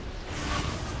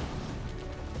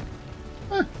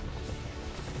 Huh.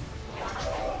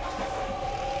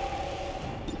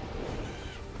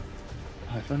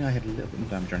 Oh, if only I had a little bit more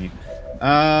damage on you.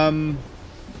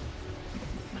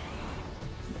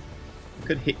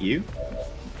 Could hit you.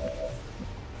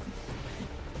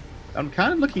 I'm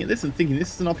kind of looking at this and thinking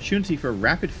this is an opportunity for a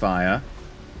rapid fire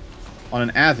on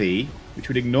an Avi, which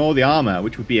would ignore the armor,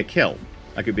 which would be a kill.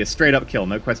 Like, it would be a straight up kill,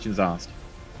 no questions asked.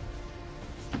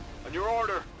 On your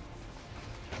order.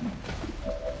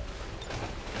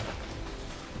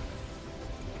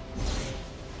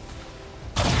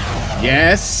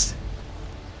 Yes!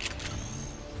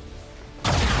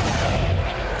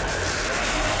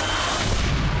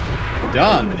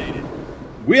 Done!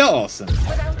 We are awesome!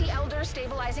 Without the Elder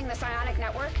stabilizing the psionic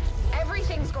network,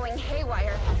 everything's going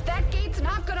haywire. That gate's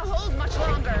not gonna hold much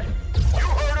longer. You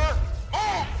heard her.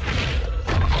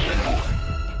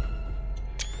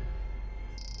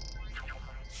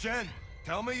 Shen,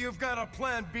 tell me you've got a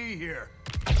plan B here.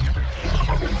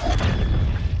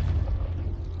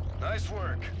 Nice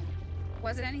work.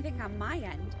 Wasn't anything on my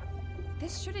end.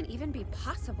 This shouldn't even be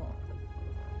possible.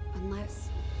 Unless...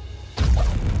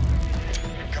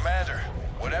 Commander,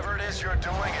 whatever it is you're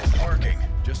doing, it's working.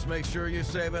 Just make sure you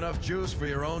save enough juice for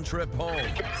your own trip home.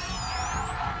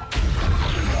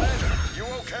 Commander, you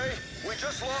okay? We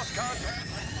just lost contact.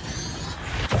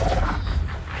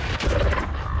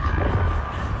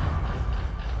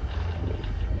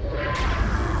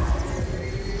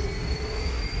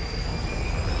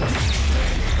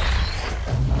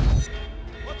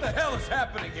 What the hell is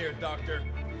happening here, Doctor?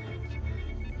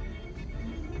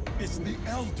 It's the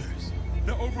Elders.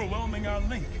 They're overwhelming our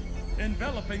link,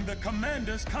 enveloping the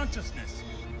Commander's consciousness.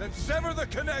 Then sever the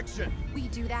connection! we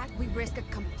do that, we risk a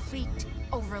complete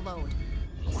overload.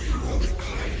 We will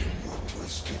reclaim what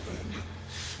was given.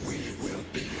 We will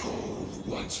be whole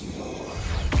once more.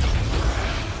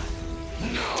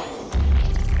 No!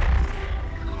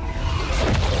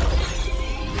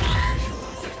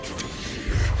 Your victory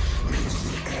here means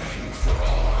the end for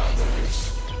all others.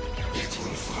 It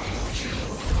will follow you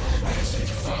as it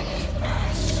followed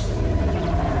us.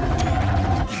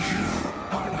 You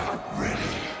are not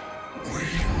ready. We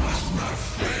must not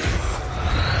fail.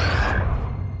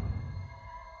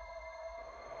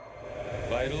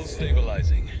 Vital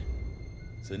stabilizing.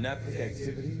 Synaptic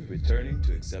activity returning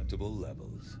to acceptable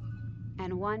levels.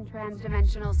 And one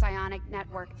transdimensional psionic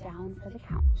network down for the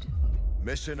count.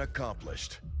 Mission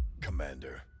accomplished,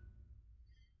 Commander.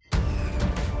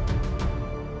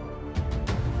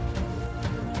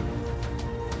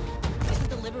 This is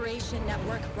the Liberation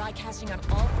Network broadcasting on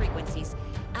all frequencies.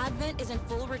 Advent is in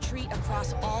full retreat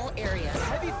across all areas.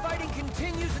 Heavy fighting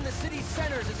continues in the city's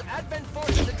centers as Advent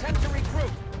forces attempt to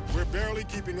regroup. We're barely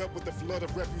keeping up with the flood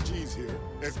of refugees here,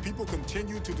 as people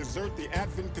continue to desert the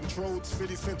Advent-controlled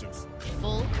city centers.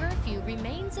 Full curfew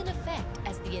remains in effect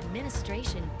as the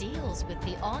administration deals with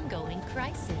the ongoing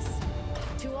crisis.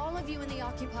 To all of you in the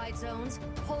occupied zones,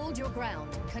 hold your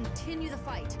ground. Continue the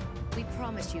fight. We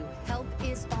promise you, help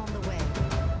is on the way.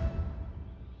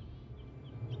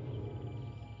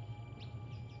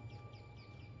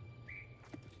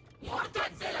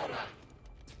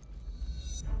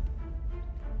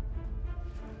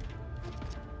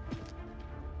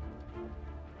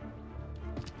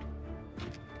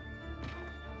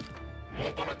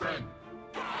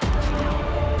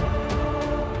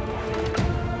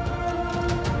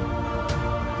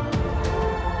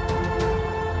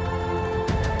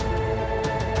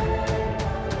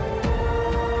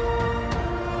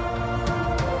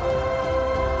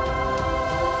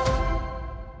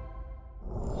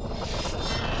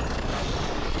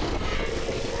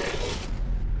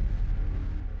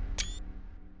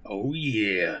 Oh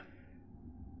yeah.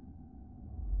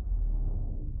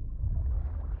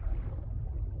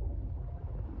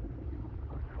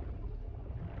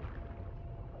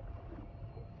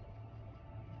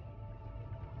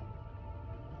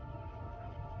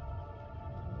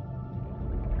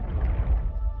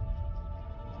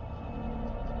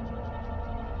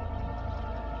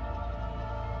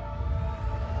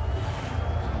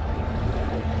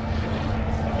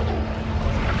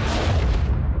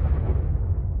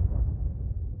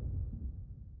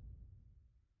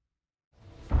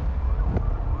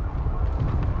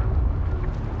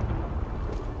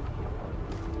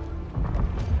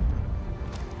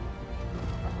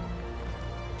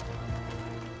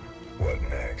 What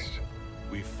next?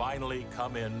 We finally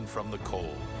come in from the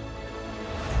cold.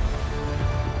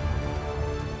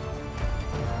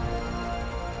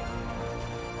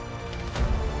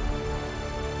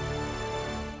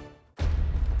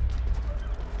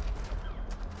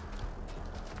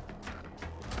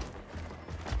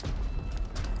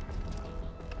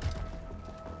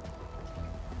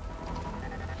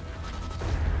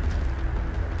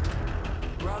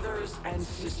 Brothers and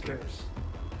sisters,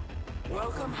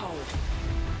 welcome home.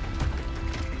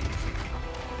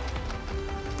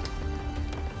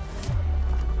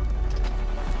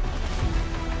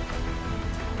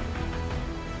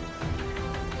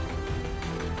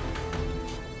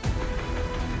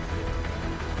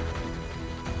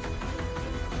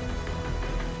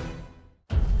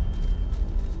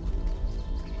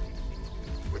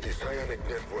 With the psionic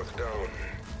network down,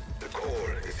 the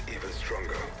core is even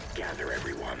stronger. Gather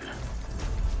everyone.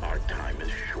 Our time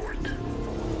is short.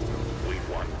 We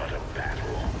won but a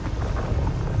battle.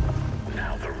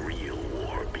 Now the real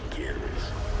war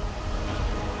begins.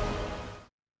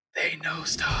 They know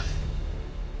stuff.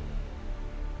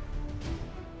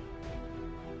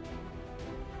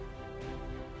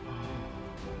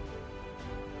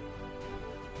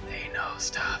 They know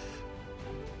stuff.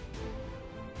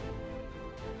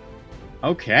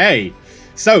 Okay.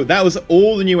 So, that was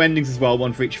all the new endings as well,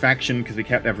 one for each faction, because we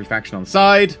kept every faction on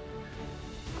side.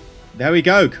 There we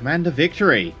go, Commander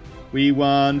Victory. We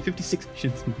won 56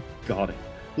 missions. God,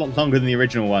 a lot longer than the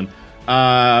original one.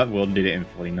 Well, did it in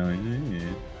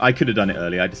 49. I could have done it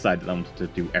earlier. I decided I wanted to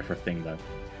do everything,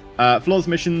 though. Flawless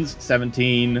missions,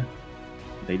 17.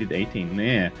 They did 18,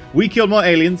 yeah. We killed more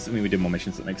aliens. I mean, we did more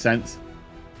missions, that makes sense.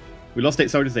 We lost 8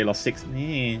 soldiers, they lost 6.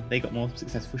 Yeah, they got more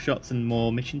successful shots and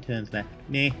more mission turns left.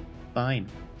 Nah. Fine.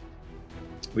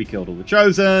 We killed all the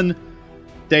Chosen.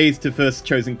 Days to first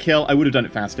Chosen kill. I would have done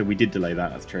it faster. We did delay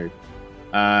that. That's true.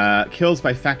 Kills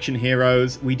by faction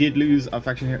heroes. We did lose our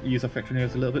use our faction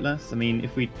heroes a little bit less. I mean,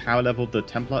 if we power leveled the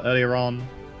Templar earlier on.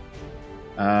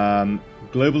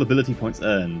 Global ability points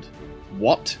earned.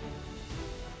 What?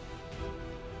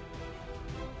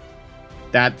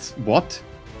 That's what?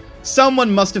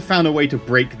 Someone must have found a way to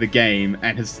break the game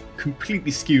and has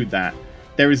completely skewed that.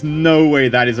 There is no way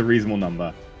that is a reasonable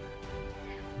number.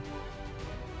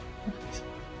 What?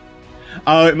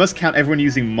 Oh, it must count everyone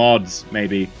using mods,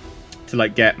 maybe, to,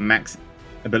 like, get max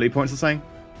ability points or something.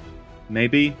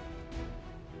 Maybe.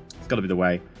 It's got to be the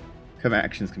way. Combat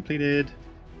actions completed.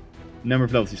 Number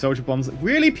of level 2 soldier bonds.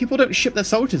 Really? People don't ship their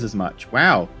soldiers as much.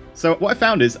 Wow. So what I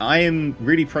found is I am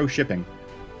really pro-shipping.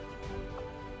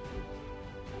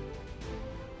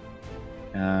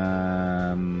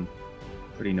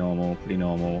 Pretty normal, pretty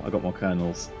normal. I got more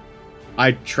colonels.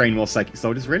 I train more psychic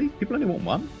soldiers. Really? People only want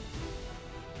one?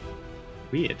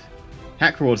 Weird.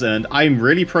 Hack rewards earned. I'm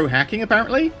really pro-hacking,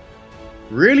 apparently.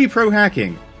 Really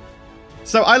pro-hacking.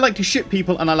 So I like to ship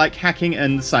people, and I like hacking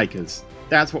and psychers.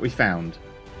 That's what we found.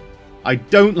 I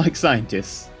don't like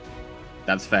scientists.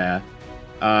 That's fair.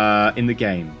 In the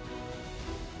game.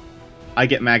 I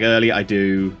get mag early, I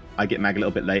do. I get mag a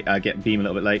little bit late, I get beam a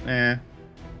little bit late.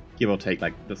 Give or take,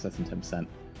 like, just less than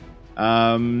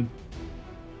 10%.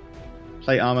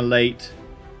 Plate armor late.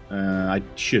 I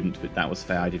shouldn't, but that was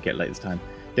fair. I did get late this time.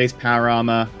 Days power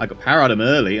armor. I got power armor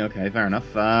early. Okay, fair enough.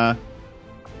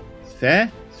 It's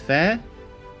fair. It's fair.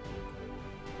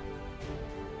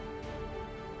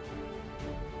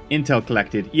 Intel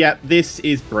collected. Yeah, this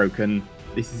is broken.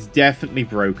 This is definitely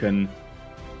broken.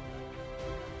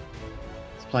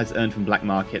 Supplies earned from black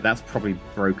market. That's probably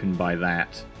broken by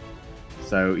that.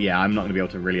 So, yeah, I'm not going to be able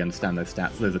to really understand those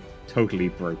stats. Those are totally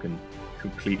broken.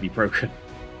 Completely broken.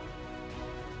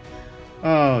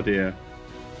 Oh, dear.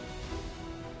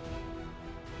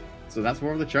 So that's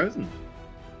War of the Chosen.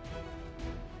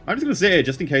 I'm just going to sit here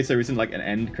just in case there isn't, like, an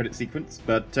end credit sequence.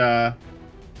 But,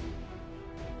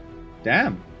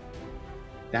 damn.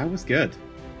 That was good.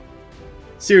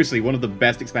 Seriously, one of the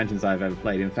best expansions I've ever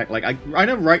played. In fact, like, I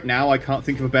know right now I can't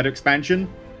think of a better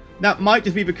expansion. That might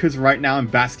just be because right now I'm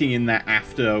basking in that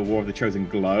after War of the Chosen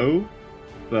glow.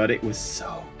 But it was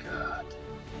so good.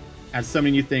 Adds so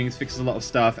many new things, fixes a lot of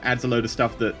stuff, adds a load of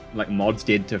stuff that, like, mods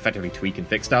did to effectively tweak and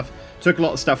fix stuff. Took a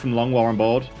lot of stuff from Long War on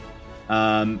board.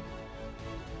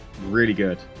 Really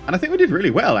good. And I think we did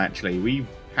really well, actually. We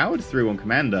powered through on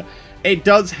Commander. It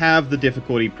does have the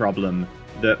difficulty problem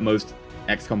that most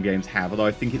XCOM games have, although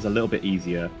I think it's a little bit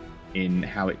easier in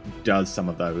how it does some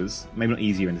of those. Maybe not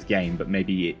easier in this game, but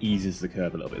maybe it eases the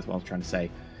curve a little bit, is what I was trying to say.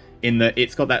 In that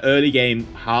it's got that early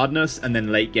game hardness, and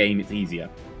then late game it's easier.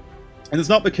 And it's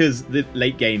not because the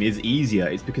late game is easier,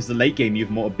 it's because the late game you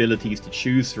have more abilities to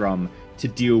choose from to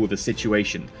deal with a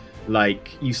situation. Like,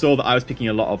 you saw that I was picking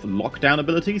a lot of lockdown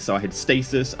abilities, so I had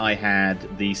stasis, I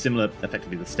had the similar,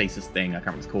 effectively the stasis thing, I can't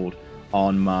remember what it's called,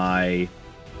 on my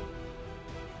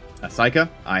Psyker.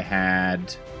 I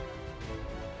had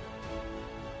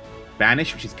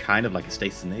Banish, which is kind of like a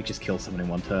stasis, and it just kills someone in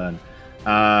one turn.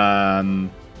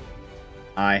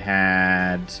 I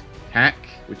had Hack,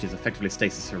 which is effectively a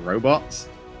stasis for robots.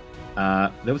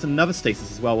 There was another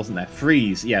stasis as well, wasn't there?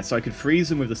 Freeze, yeah, so I could freeze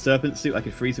them with the Serpent Suit, I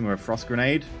could freeze them with a Frost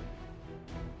Grenade.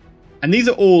 And these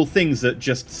are all things that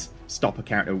just stop a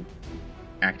character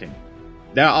acting.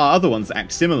 There are other ones that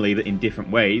act similarly, but in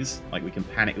different ways. Like, we can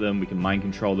panic them, we can mind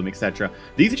control them, etc.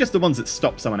 These are just the ones that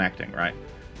stop someone acting, right?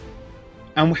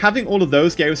 And having all of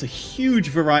those gave us a huge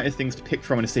variety of things to pick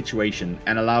from in a situation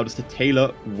and allowed us to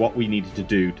tailor what we needed to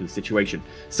do to the situation.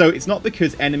 So it's not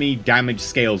because enemy damage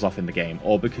scales off in the game,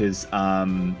 or because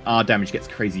our damage gets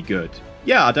crazy good.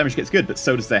 Yeah, our damage gets good, but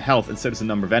so does their health, and so does the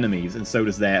number of enemies, and so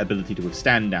does their ability to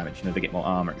withstand damage. You know, they get more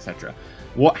armor, etc.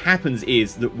 What happens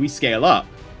is that we scale up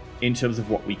in terms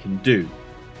of what we can do.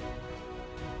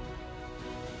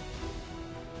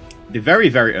 The very,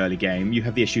 very early game, you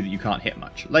have the issue that you can't hit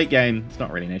much. Late game, it's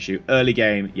not really an issue. Early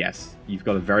game, yes, you've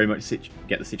got to very much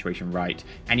get the situation right,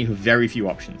 and you have very few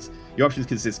options. Your options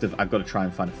consist of, I've got to try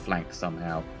and find a flank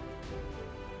somehow.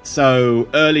 So,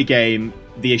 early game,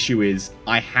 the issue is,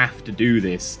 I have to do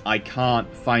this. I can't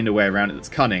find a way around it that's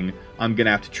cunning. I'm going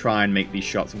to have to try and make these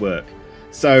shots work.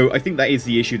 So, I think that is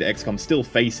the issue that XCOM still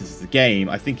faces as a game.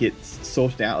 I think it's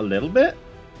sorted out a little bit.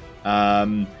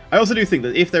 I also do think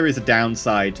that if there is a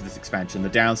downside to this expansion, the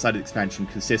downside of the expansion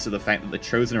consists of the fact that the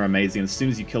Chosen are amazing, and as soon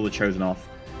as you kill the Chosen off,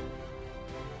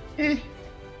 And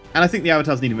I think the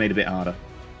avatars need to be made a bit harder.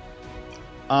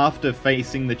 After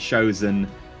facing the Chosen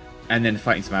and then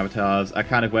fighting some avatars, I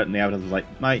kind of went and the avatars was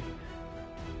like, mate,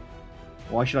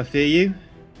 why should I fear you?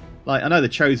 Like, I know the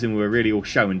Chosen were really all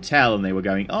show and tell, and they were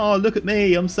going, oh, look at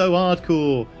me, I'm so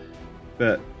hardcore.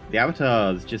 But the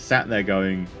avatars just sat there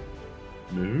going,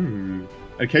 no.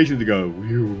 Occasionally they go,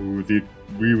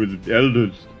 we were the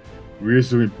elders, we're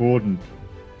so important.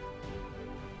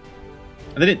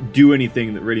 And they didn't do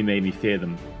anything that really made me fear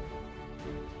them.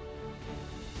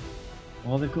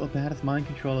 Well, they've got a badass mind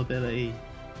control ability.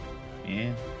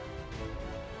 Yeah.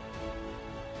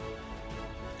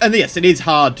 And yes, it is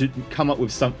hard to come up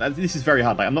with some... This is very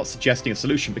hard. Like, I'm not suggesting a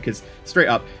solution because, straight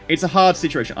up, it's a hard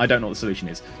situation. I don't know what the solution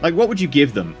is. Like, what would you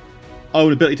give them? Oh,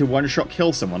 an ability to one-shot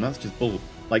kill someone? That's just bull.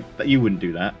 Like, you wouldn't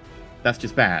do that. That's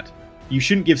just bad. You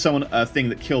shouldn't give someone a thing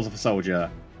that kills off a soldier,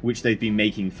 which they've been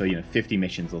making for, 50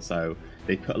 missions or so.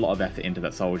 They've put a lot of effort into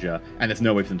that soldier, and there's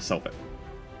no way for them to solve it.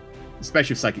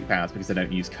 Especially with psychic powers, because they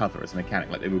don't use cover as a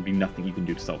mechanic. Like, there would be nothing you can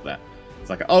do to solve that. It's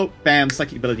like, oh, bam,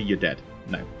 psychic ability, you're dead.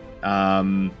 No.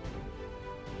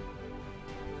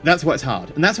 That's what's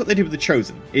hard. And that's what they did with the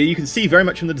Chosen. You can see very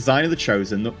much from the design of the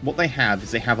Chosen that what they have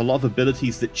is they have a lot of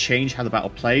abilities that change how the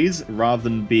battle plays, rather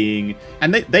than being...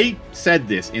 And they said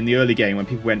this in the early game when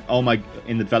people went, oh my...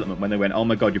 In the development, when they went, oh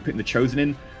my god, you're putting the Chosen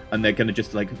in? and they're going to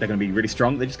just, like, they're going to be really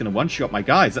strong. They're just going to one-shot my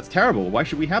guys. That's terrible. Why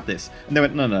should we have this? And they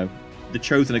went, no, no. The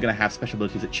Chosen are going to have special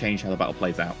abilities that change how the battle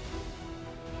plays out.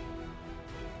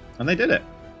 And they did it.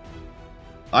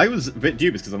 I was a bit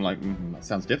dubious because I'm like, that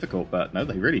sounds difficult, but no,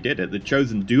 they really did it. The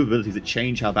Chosen do have abilities that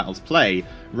change how battles play,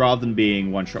 rather than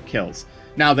being one-shot kills.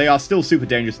 Now, they are still super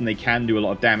dangerous, and they can do a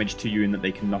lot of damage to you in that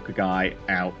they can knock a guy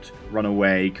out, run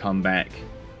away, come back,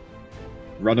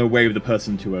 run away with the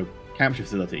person to a capture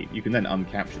facility. You can then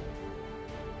uncapture them.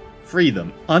 Free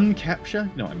them.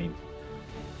 Uncapture? You know what I mean.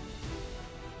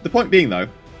 The point being, though,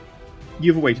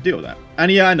 you have a way to deal with that. And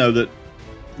yeah, I know that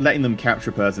letting them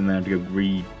capture a person and then have to go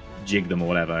rejig them or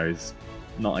whatever is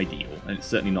not ideal, and it's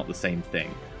certainly not the same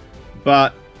thing.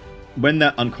 But when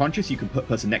they're unconscious, you can put a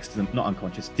person next to them, not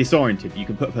unconscious, disoriented, you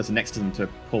can put a person next to them to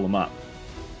pull them up.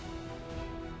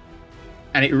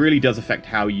 And it really does affect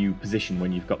how you position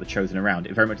when you've got the Chosen around.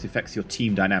 It very much affects your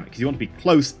team dynamic, because you want to be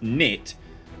close-knit,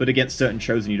 but against certain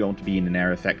Chosen you don't want to be in an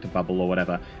air effect, a bubble, or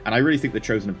whatever. And I really think the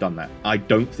Chosen have done that. I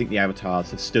don't think the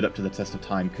Avatars have stood up to the test of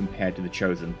time compared to the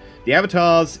Chosen. The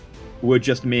Avatars were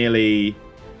just merely,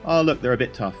 oh look, they're a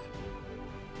bit tough.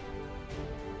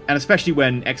 And especially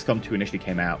when XCOM 2 initially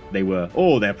came out, they were,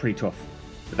 oh, they're pretty tough.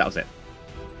 But that was it.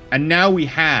 And now we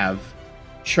have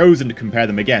Chosen to compare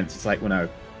them against. It's like, well, no.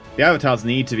 The Avatars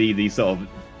need to be these sort of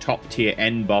top-tier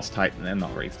end boss type, and they're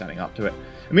not really standing up to it.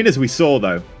 I mean, as we saw,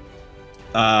 though,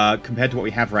 compared to what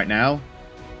we have right now,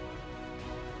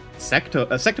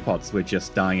 Sectopods were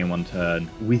just dying in one turn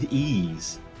with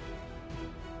ease.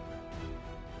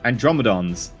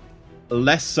 Andromedons,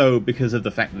 less so because of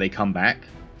the fact that they come back,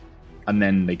 and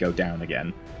then they go down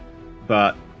again.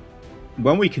 But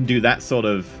when we can do that sort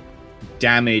of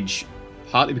damage,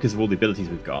 partly because of all the abilities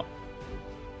we've got,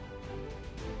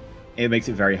 it makes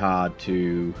it very hard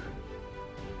to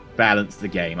balance the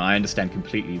game. I understand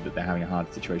completely that they're having a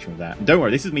hard situation with that. And don't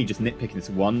worry, this is me just nitpicking this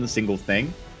one single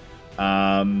thing.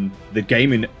 The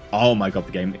game in... Oh my god,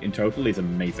 the game in total is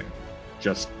amazing.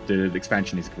 Just, the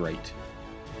expansion is great.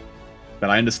 But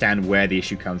I understand where the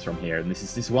issue comes from here. And this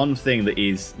is this one thing that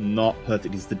is not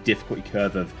perfect. It's the difficulty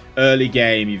curve of early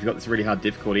game. You've got this really hard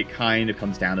difficulty. It kind of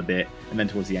comes down a bit. And then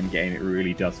towards the end game, it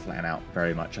really does flatten out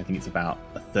very much. I think it's about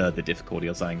a third the difficulty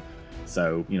or something.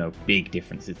 So, you know, big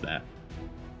differences there.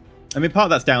 I mean, part of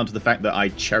that's down to the fact that I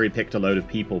cherry-picked a load of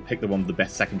people, picked the one with the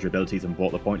best secondary abilities and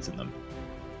bought the points in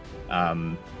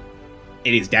them.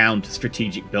 It is down to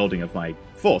strategic building of my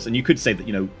force. And you could say that,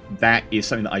 you know, that is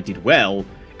something that I did well,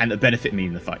 and that benefit me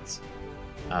in the fights.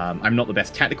 I'm not the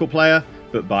best tactical player,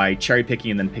 but by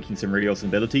cherry-picking and then picking some really awesome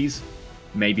abilities,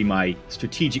 maybe my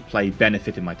strategic play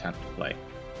benefited my tactical play.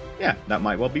 Yeah, that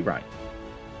might well be right.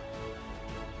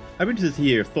 I'm interested to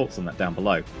hear your thoughts on that down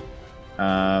below.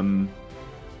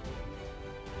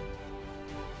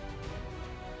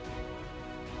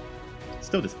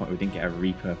 Still disappointed we didn't get a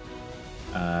Reaper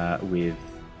with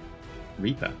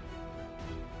Reaper.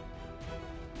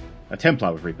 A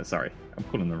Templar with Reaper, sorry. I'm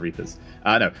calling them Reapers.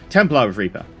 No, Templar with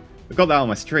Reaper. I got that on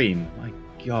my stream. My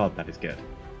god, that is good.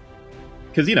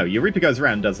 Because, you know, your Reaper goes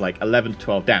around and does like 11 to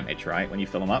 12 damage, right? When you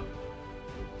fill them up.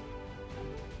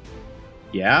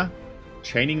 Yeah?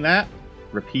 Chaining that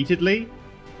repeatedly?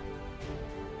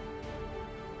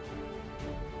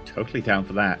 Totally down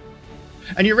for that.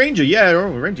 And your Ranger, yeah,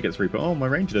 oh, Ranger gets Reaper. Oh, my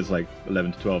Ranger does like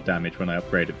 11 to 12 damage when I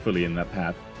upgrade it fully in that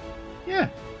path. Yeah,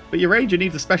 but your Ranger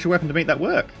needs a special weapon to make that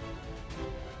work.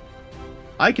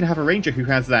 I can have a Ranger who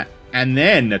has that, and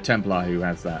then a Templar who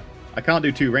has that. I can't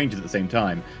do two Rangers at the same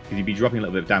time, because you'd be dropping a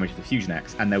little bit of damage with the Fusion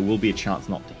Axe, and there will be a chance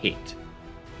not to hit.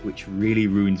 Which really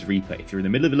ruins Reaper. If you're in the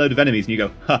middle of a load of enemies and you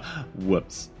go, ha,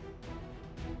 whoops.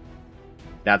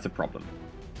 That's a problem.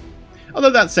 Although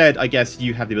that said, I guess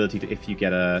you have the ability to, if you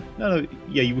get a... No,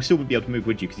 yeah, you still would be able to move,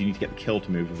 would you? Because you need to get the kill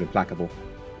to move with Implacable.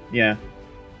 Yeah.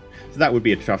 So that would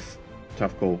be a tough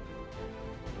call.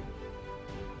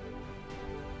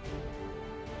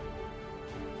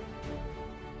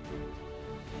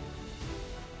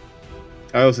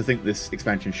 I also think this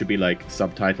expansion should be, like,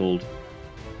 subtitled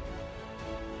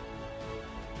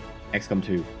XCOM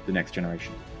 2, The Next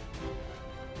Generation.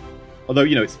 Although,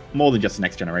 you know, it's more than just The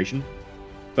Next Generation.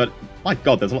 But, my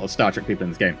god, there's a lot of Star Trek people in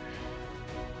this game.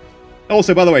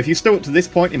 Also, by the way, if you're still up to this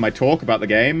point in my talk about the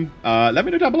game, let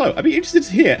me know down below. I'd be interested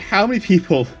to hear how many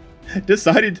people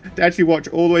decided to actually watch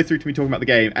all the way through to me talking about the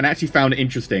game and actually found it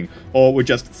interesting, or were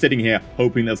just sitting here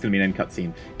hoping there's going to be an end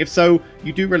cutscene. If so,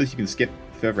 you do realize you can skip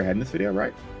further ahead in this video,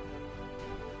 right?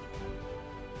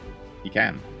 You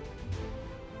can.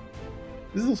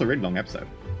 This is also a really long episode.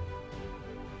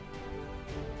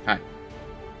 Hi.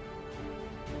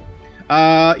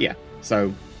 Yeah,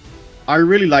 so I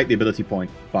really like the ability point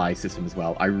buy system as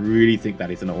well. I really think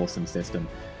that is an awesome system.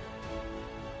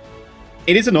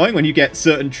 It is annoying when you get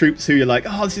certain troops who you're like,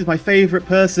 oh, this is my favourite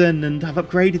person, and I've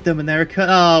upgraded them, and they're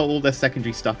all their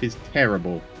secondary stuff is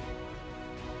terrible.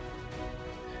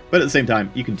 But at the same time,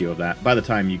 you can deal with that. By the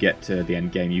time you get to the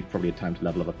end game, you've probably had time to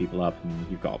level other people up, and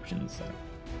you've got options. So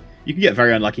you can get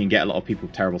very unlucky and get a lot of people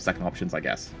with terrible second options, I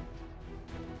guess.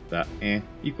 But,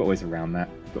 you've got ways around that.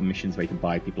 You've got missions where you can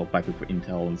buy people for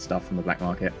intel and stuff from the black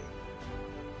market.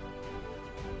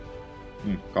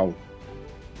 Cold.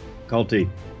 Cold tea.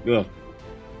 Ugh.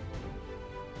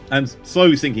 I'm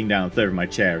slowly sinking down a third of my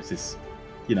chair as this,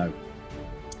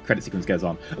 credit sequence goes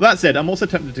on. That said, I'm also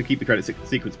tempted to keep the credit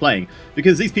sequence playing,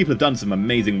 because these people have done some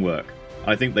amazing work.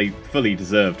 I think they fully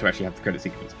deserve to actually have the credit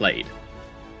sequence played.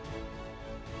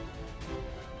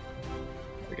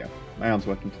 There we go. My arm's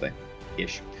working today.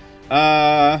 Ish.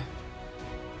 What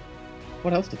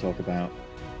else to talk about?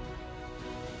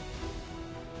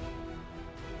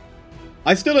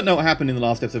 I still don't know what happened in the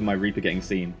last episode of my Reaper getting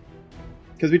seen.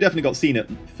 Because we definitely got seen at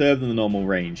further than the normal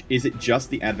range. Is it just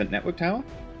the Advent Network Tower?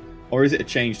 Or is it a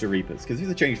change to Reapers? Because if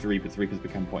it's a change to Reapers, Reapers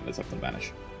become pointless after they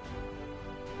vanish.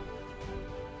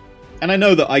 And I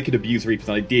know that I could abuse Reapers,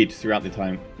 and I did throughout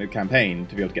the campaign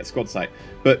to be able to get squad sight.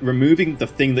 But removing the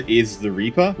thing that is the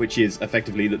Reaper, which is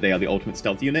effectively that they are the ultimate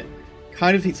stealth unit,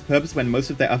 kind of defeats the purpose when most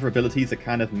of their other abilities are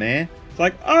kind of meh. It's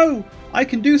like, oh, I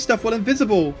can do stuff while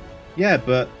invisible. Yeah,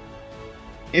 but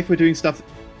if we're doing stuff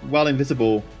while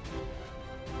invisible,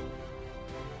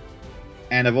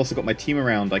 and I've also got my team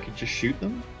around, I could just shoot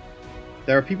them.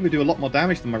 There are people who do a lot more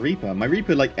damage than my Reaper. My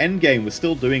Reaper, endgame, was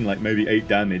still doing, maybe 8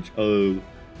 damage. Oh.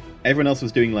 Everyone else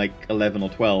was doing, 11 or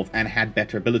 12, and had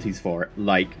better abilities for it,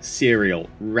 like Serial,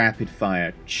 Rapid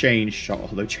Fire, Chain Shot,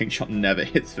 although Chain Shot never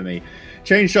hits for me.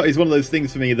 Chain Shot is one of those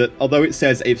things for me that, although it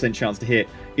says 8% chance to hit,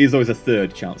 is always a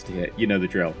third chance to hit. You know the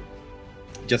drill.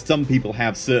 Just some people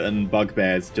have certain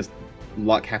bugbears, just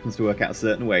luck happens to work out a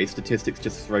certain way, statistics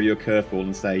just throw you a curveball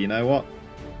and say, you know what?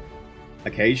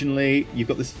 Occasionally, you've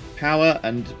got this power,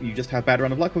 and you just have a bad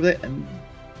run of luck with it, and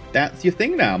that's your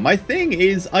thing now. My thing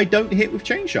is, I don't hit with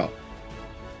Chain Shot.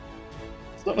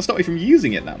 It's not going to stop me from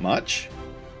using it that much,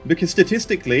 because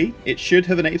statistically, it should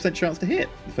have an 8% chance to hit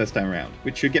the first time around,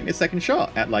 which should get me a second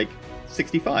shot at,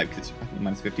 65, because it's, I think,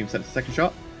 minus 15% for the second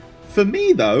shot. For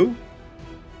me, though,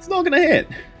 it's not going to hit.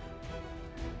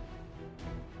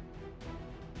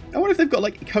 I wonder if they've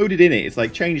got, coded in it.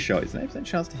 It's Chain Shot. It's an 8%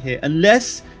 chance to hit.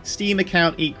 Unless Steam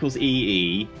account equals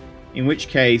EE, in which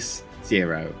case,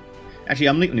 0. Actually,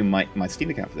 I'm linking my Steam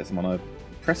account for this. I'm on a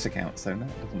press account, so no,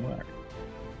 it doesn't work.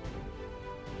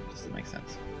 It doesn't make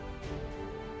sense.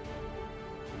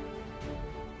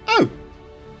 Oh!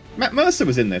 Matt Mercer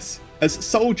was in this as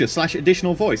soldier /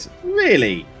 additional voice.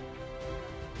 Really?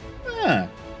 Ah.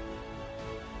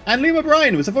 And Liam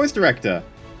O'Brien was a voice director.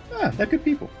 Ah, they're good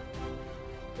people.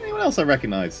 Anyone else I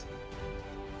recognise?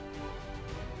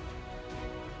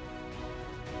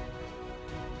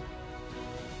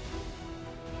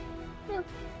 Yeah.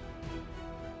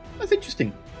 That's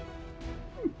interesting.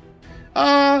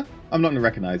 I'm not going to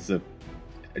recognise the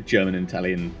German and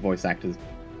Italian voice actors.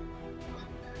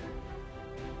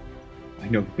 I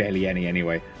know barely any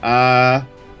anyway.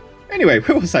 Anyway,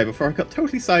 where was I before I got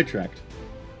totally sidetracked?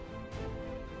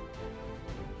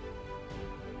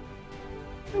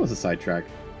 There was a sidetrack.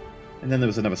 And then there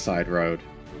was another side road.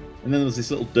 And then there was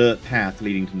this little dirt path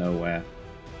leading to nowhere.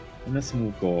 And then some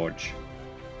more gorge.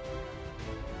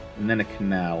 And then a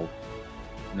canal.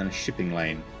 And then a shipping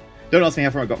lane. Don't ask me how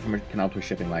far I got from a canal to a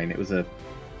shipping lane. It was a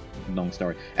long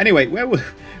story. Anyway,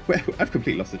 I've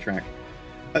completely lost the track.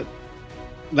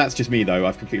 That's just me, though.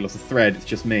 I've completely lost the thread. It's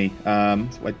just me.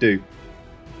 That's what I do.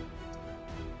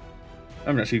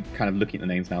 I'm actually kind of looking at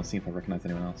the names now, seeing if I recognise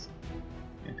anyone else.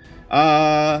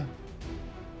 Yeah.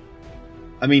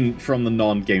 I mean, from the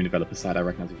non-game developer side, I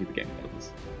recognise a few of the game developers.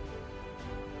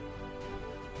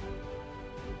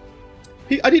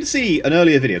 I did see an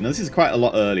earlier video. Now, this is quite a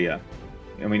lot earlier.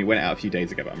 I mean, it went out a few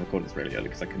days ago, but I'm recording this really early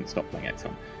because I couldn't stop playing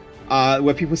XCOM.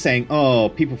 Where people were saying, oh,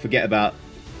 people forget about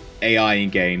AI in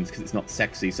games because it's not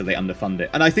sexy, so they underfund it.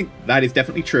 And I think that is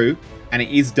definitely true, and it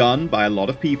is done by a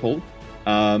lot of people.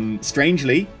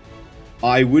 Strangely,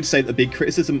 I would say that the big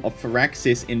criticism of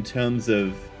Firaxis in terms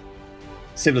of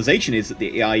Civilization is that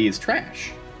the AI is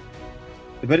trash.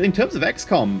 But in terms of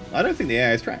XCOM, I don't think the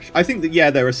AI is trash. I think that,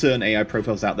 yeah, there are certain AI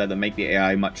profiles out there that make the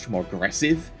AI much more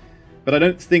aggressive, but I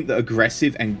don't think that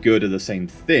aggressive and good are the same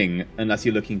thing unless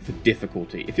you're looking for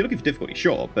difficulty. If you're looking for difficulty,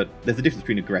 sure, but there's a difference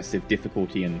between aggressive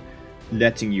difficulty and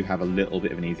letting you have a little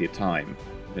bit of an easier time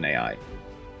with an AI.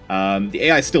 The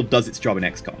AI still does its job in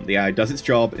XCOM. The AI does its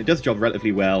job, it does its job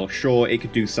relatively well. Sure, it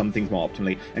could do some things more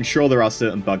optimally, and sure there are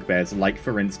certain bugbears, like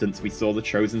for instance, we saw the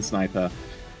Chosen Sniper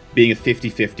being a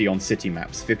 50-50 on city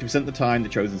maps. 50% of the time, the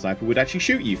Chosen Sniper would actually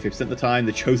shoot you. 50% of the time,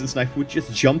 the Chosen Sniper would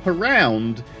just jump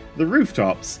around the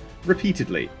rooftops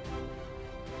repeatedly.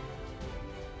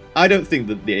 I don't think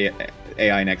that the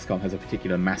AI in XCOM has a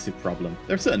particular massive problem.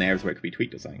 There are certain areas where it could be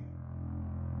tweaked or something,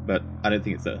 but I don't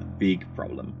think it's a big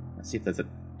problem. Let's see if there's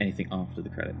anything after the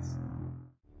credits.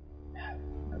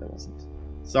 No, there wasn't.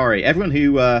 Sorry, everyone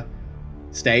who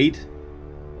stayed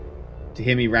to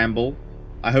hear me ramble.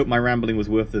 I hope my rambling was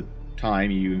worth the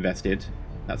time you invested.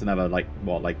 That's another, like,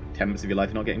 what, like 10 minutes of your life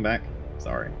you're not getting back?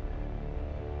 Sorry.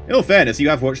 In all fairness, you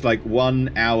have watched like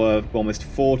 1 hour, almost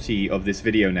 40 of this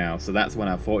video now, so that's 1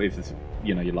 hour 40 of this,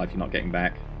 you know, your life you're not getting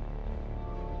back.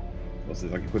 What's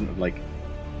it, like equivalent of like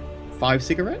 5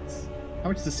 cigarettes? How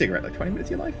much is a cigarette? Like 20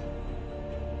 minutes of your life?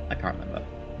 I can't remember.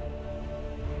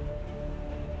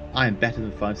 I am better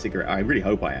than 5 cigarettes. I really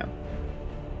hope I am.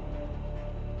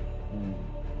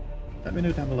 Let me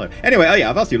know down below. Anyway, oh yeah,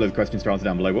 I've asked you a lot of questions to answer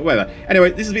down below, but whatever. Anyway,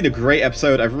 this has been a great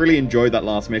episode. I've really enjoyed that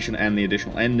last mission and the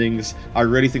additional endings. I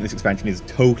really think this expansion is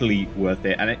totally worth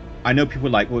it. And I know people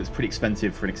are like, well, it's pretty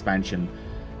expensive for an expansion.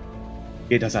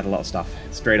 It does add a lot of stuff.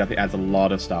 Straight up, it adds a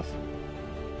lot of stuff.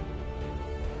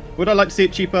 Would I like to see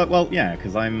it cheaper? Well, yeah,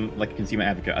 because I'm like a consumer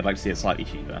advocate. I'd like to see it slightly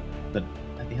cheaper. But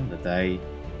at the end of the day,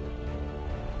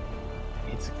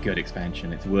 it's a good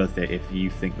expansion. It's worth it if you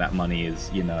think that money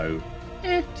is, you know,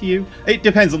 to you. It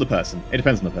depends on the person. It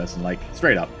depends on the person, like,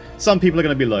 straight up. Some people are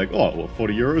going to be like, oh, well,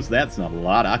 40 euros, that's not a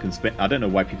lot. I can spend. I don't know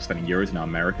why people are spending euros in our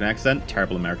American accent.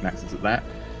 Terrible American accents at that.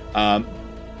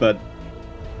 But,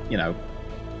 you know,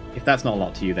 if that's not a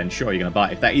lot to you, then sure, you're going to buy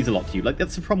it. If that is a lot to you, like,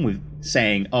 that's the problem with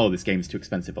saying, oh, this game is too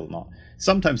expensive or not.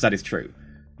 Sometimes that is true.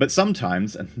 But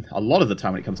sometimes, and a lot of the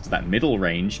time when it comes to that middle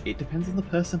range, it depends on the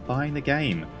person buying the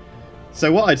game.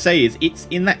 So what I'd say is, it's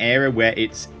in that area where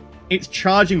it's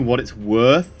charging what it's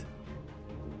worth.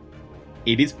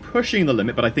 It is pushing the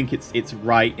limit, but I think it's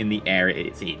right in the area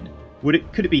it's in.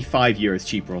 Could it be 5 euros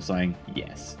cheaper or something?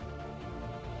 Yes.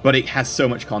 But it has so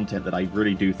much content that I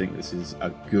really do think this is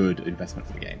a good investment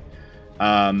for the game.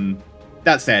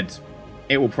 That said,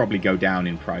 it will probably go down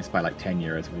in price by like 10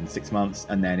 euros within 6 months,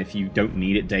 and then if you don't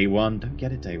need it day one, don't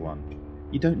get it day one.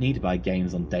 You don't need to buy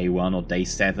games on day 1 or day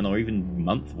 7 or even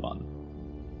month 1.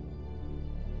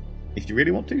 If you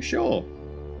really want to, sure.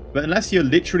 But unless you're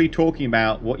literally talking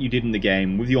about what you did in the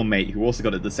game with your mate who also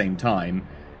got it at the same time,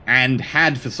 and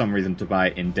had for some reason to buy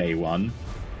it in day 1, you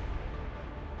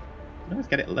can always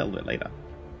get it a little bit later.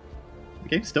 The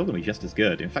game's still going to be just as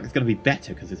good. In fact, it's going to be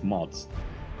better because there's mods.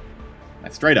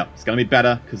 Like, straight up, it's going to be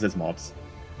better because there's mods.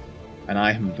 And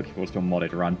I am looking forward to a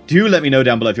modded run. Do let me know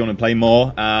down below if you want to play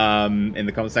more in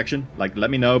the comment section. Like, let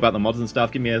me know about the mods and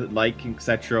stuff. Give me a like,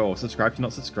 etc. Or subscribe if you're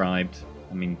not subscribed.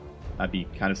 I mean, I'd be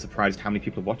kind of surprised how many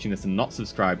people are watching this and not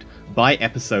subscribed by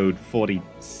episode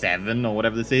 47 or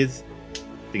whatever this is.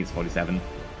 I think it's 47.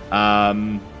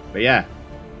 But yeah,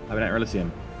 I've been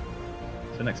EnterElysium.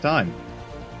 Till next time.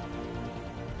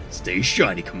 Stay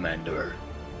shiny, Commander.